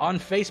on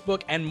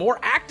Facebook, and more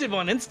active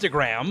on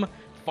Instagram,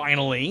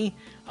 finally,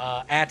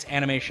 at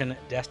Animation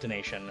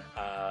Destination.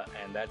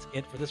 And that's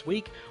it for this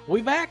week. We'll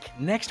be back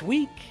next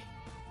week.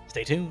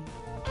 Stay tuned.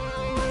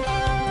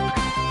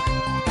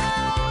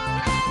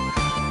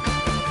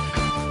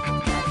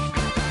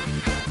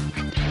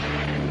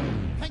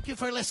 Thank you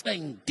for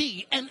listening,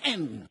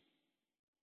 DNN.